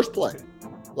go, first play.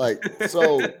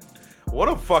 So. What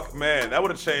a fuck, man! That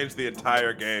would have changed the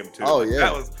entire game too. Oh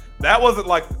yeah, that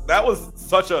was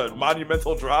such a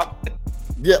monumental drop.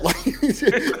 Yeah, like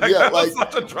yeah, like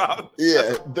such a drop.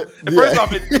 Yeah. First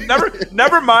off, it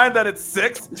never mind that it's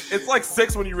 6. It's like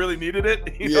 6 when you really needed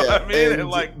it. You know what I mean? And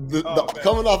like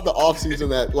coming off the offseason,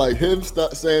 that like him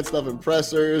saying stuff in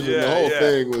pressers and the whole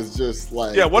thing was just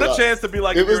like what a chance to be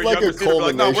like, it was like a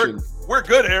culmination. No, we're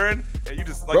good, Aaron. And you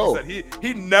just, like you said,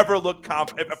 he never looked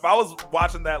confident. If I was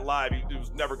watching that live, he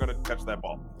was never going to catch that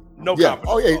ball. No confidence.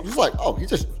 Oh yeah, he's like, he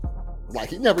just like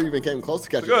he never even came close to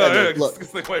catching it. Look,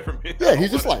 stay away from me. Yeah,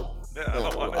 he's just like, I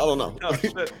don't know. Oh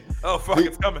shit! Oh fuck,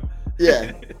 it's coming.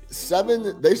 Yeah,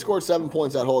 7. They scored 7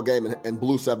 points that whole game and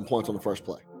blew 7 points on the first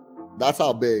play. That's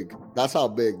how big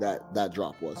that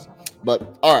drop was.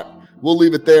 But all right, we'll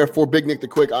leave it there. For Big Nick the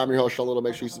Quick, I'm your host, Sean Little.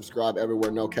 Make sure you subscribe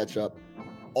everywhere. No Catch Up,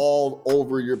 all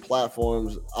over your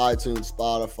platforms, iTunes,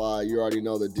 Spotify. You already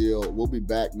know the deal. We'll be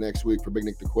back next week for Big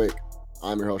Nick the Quick.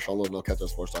 I'm your host, Sean Little. No Catch Up,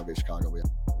 Sports Talk in Chicago.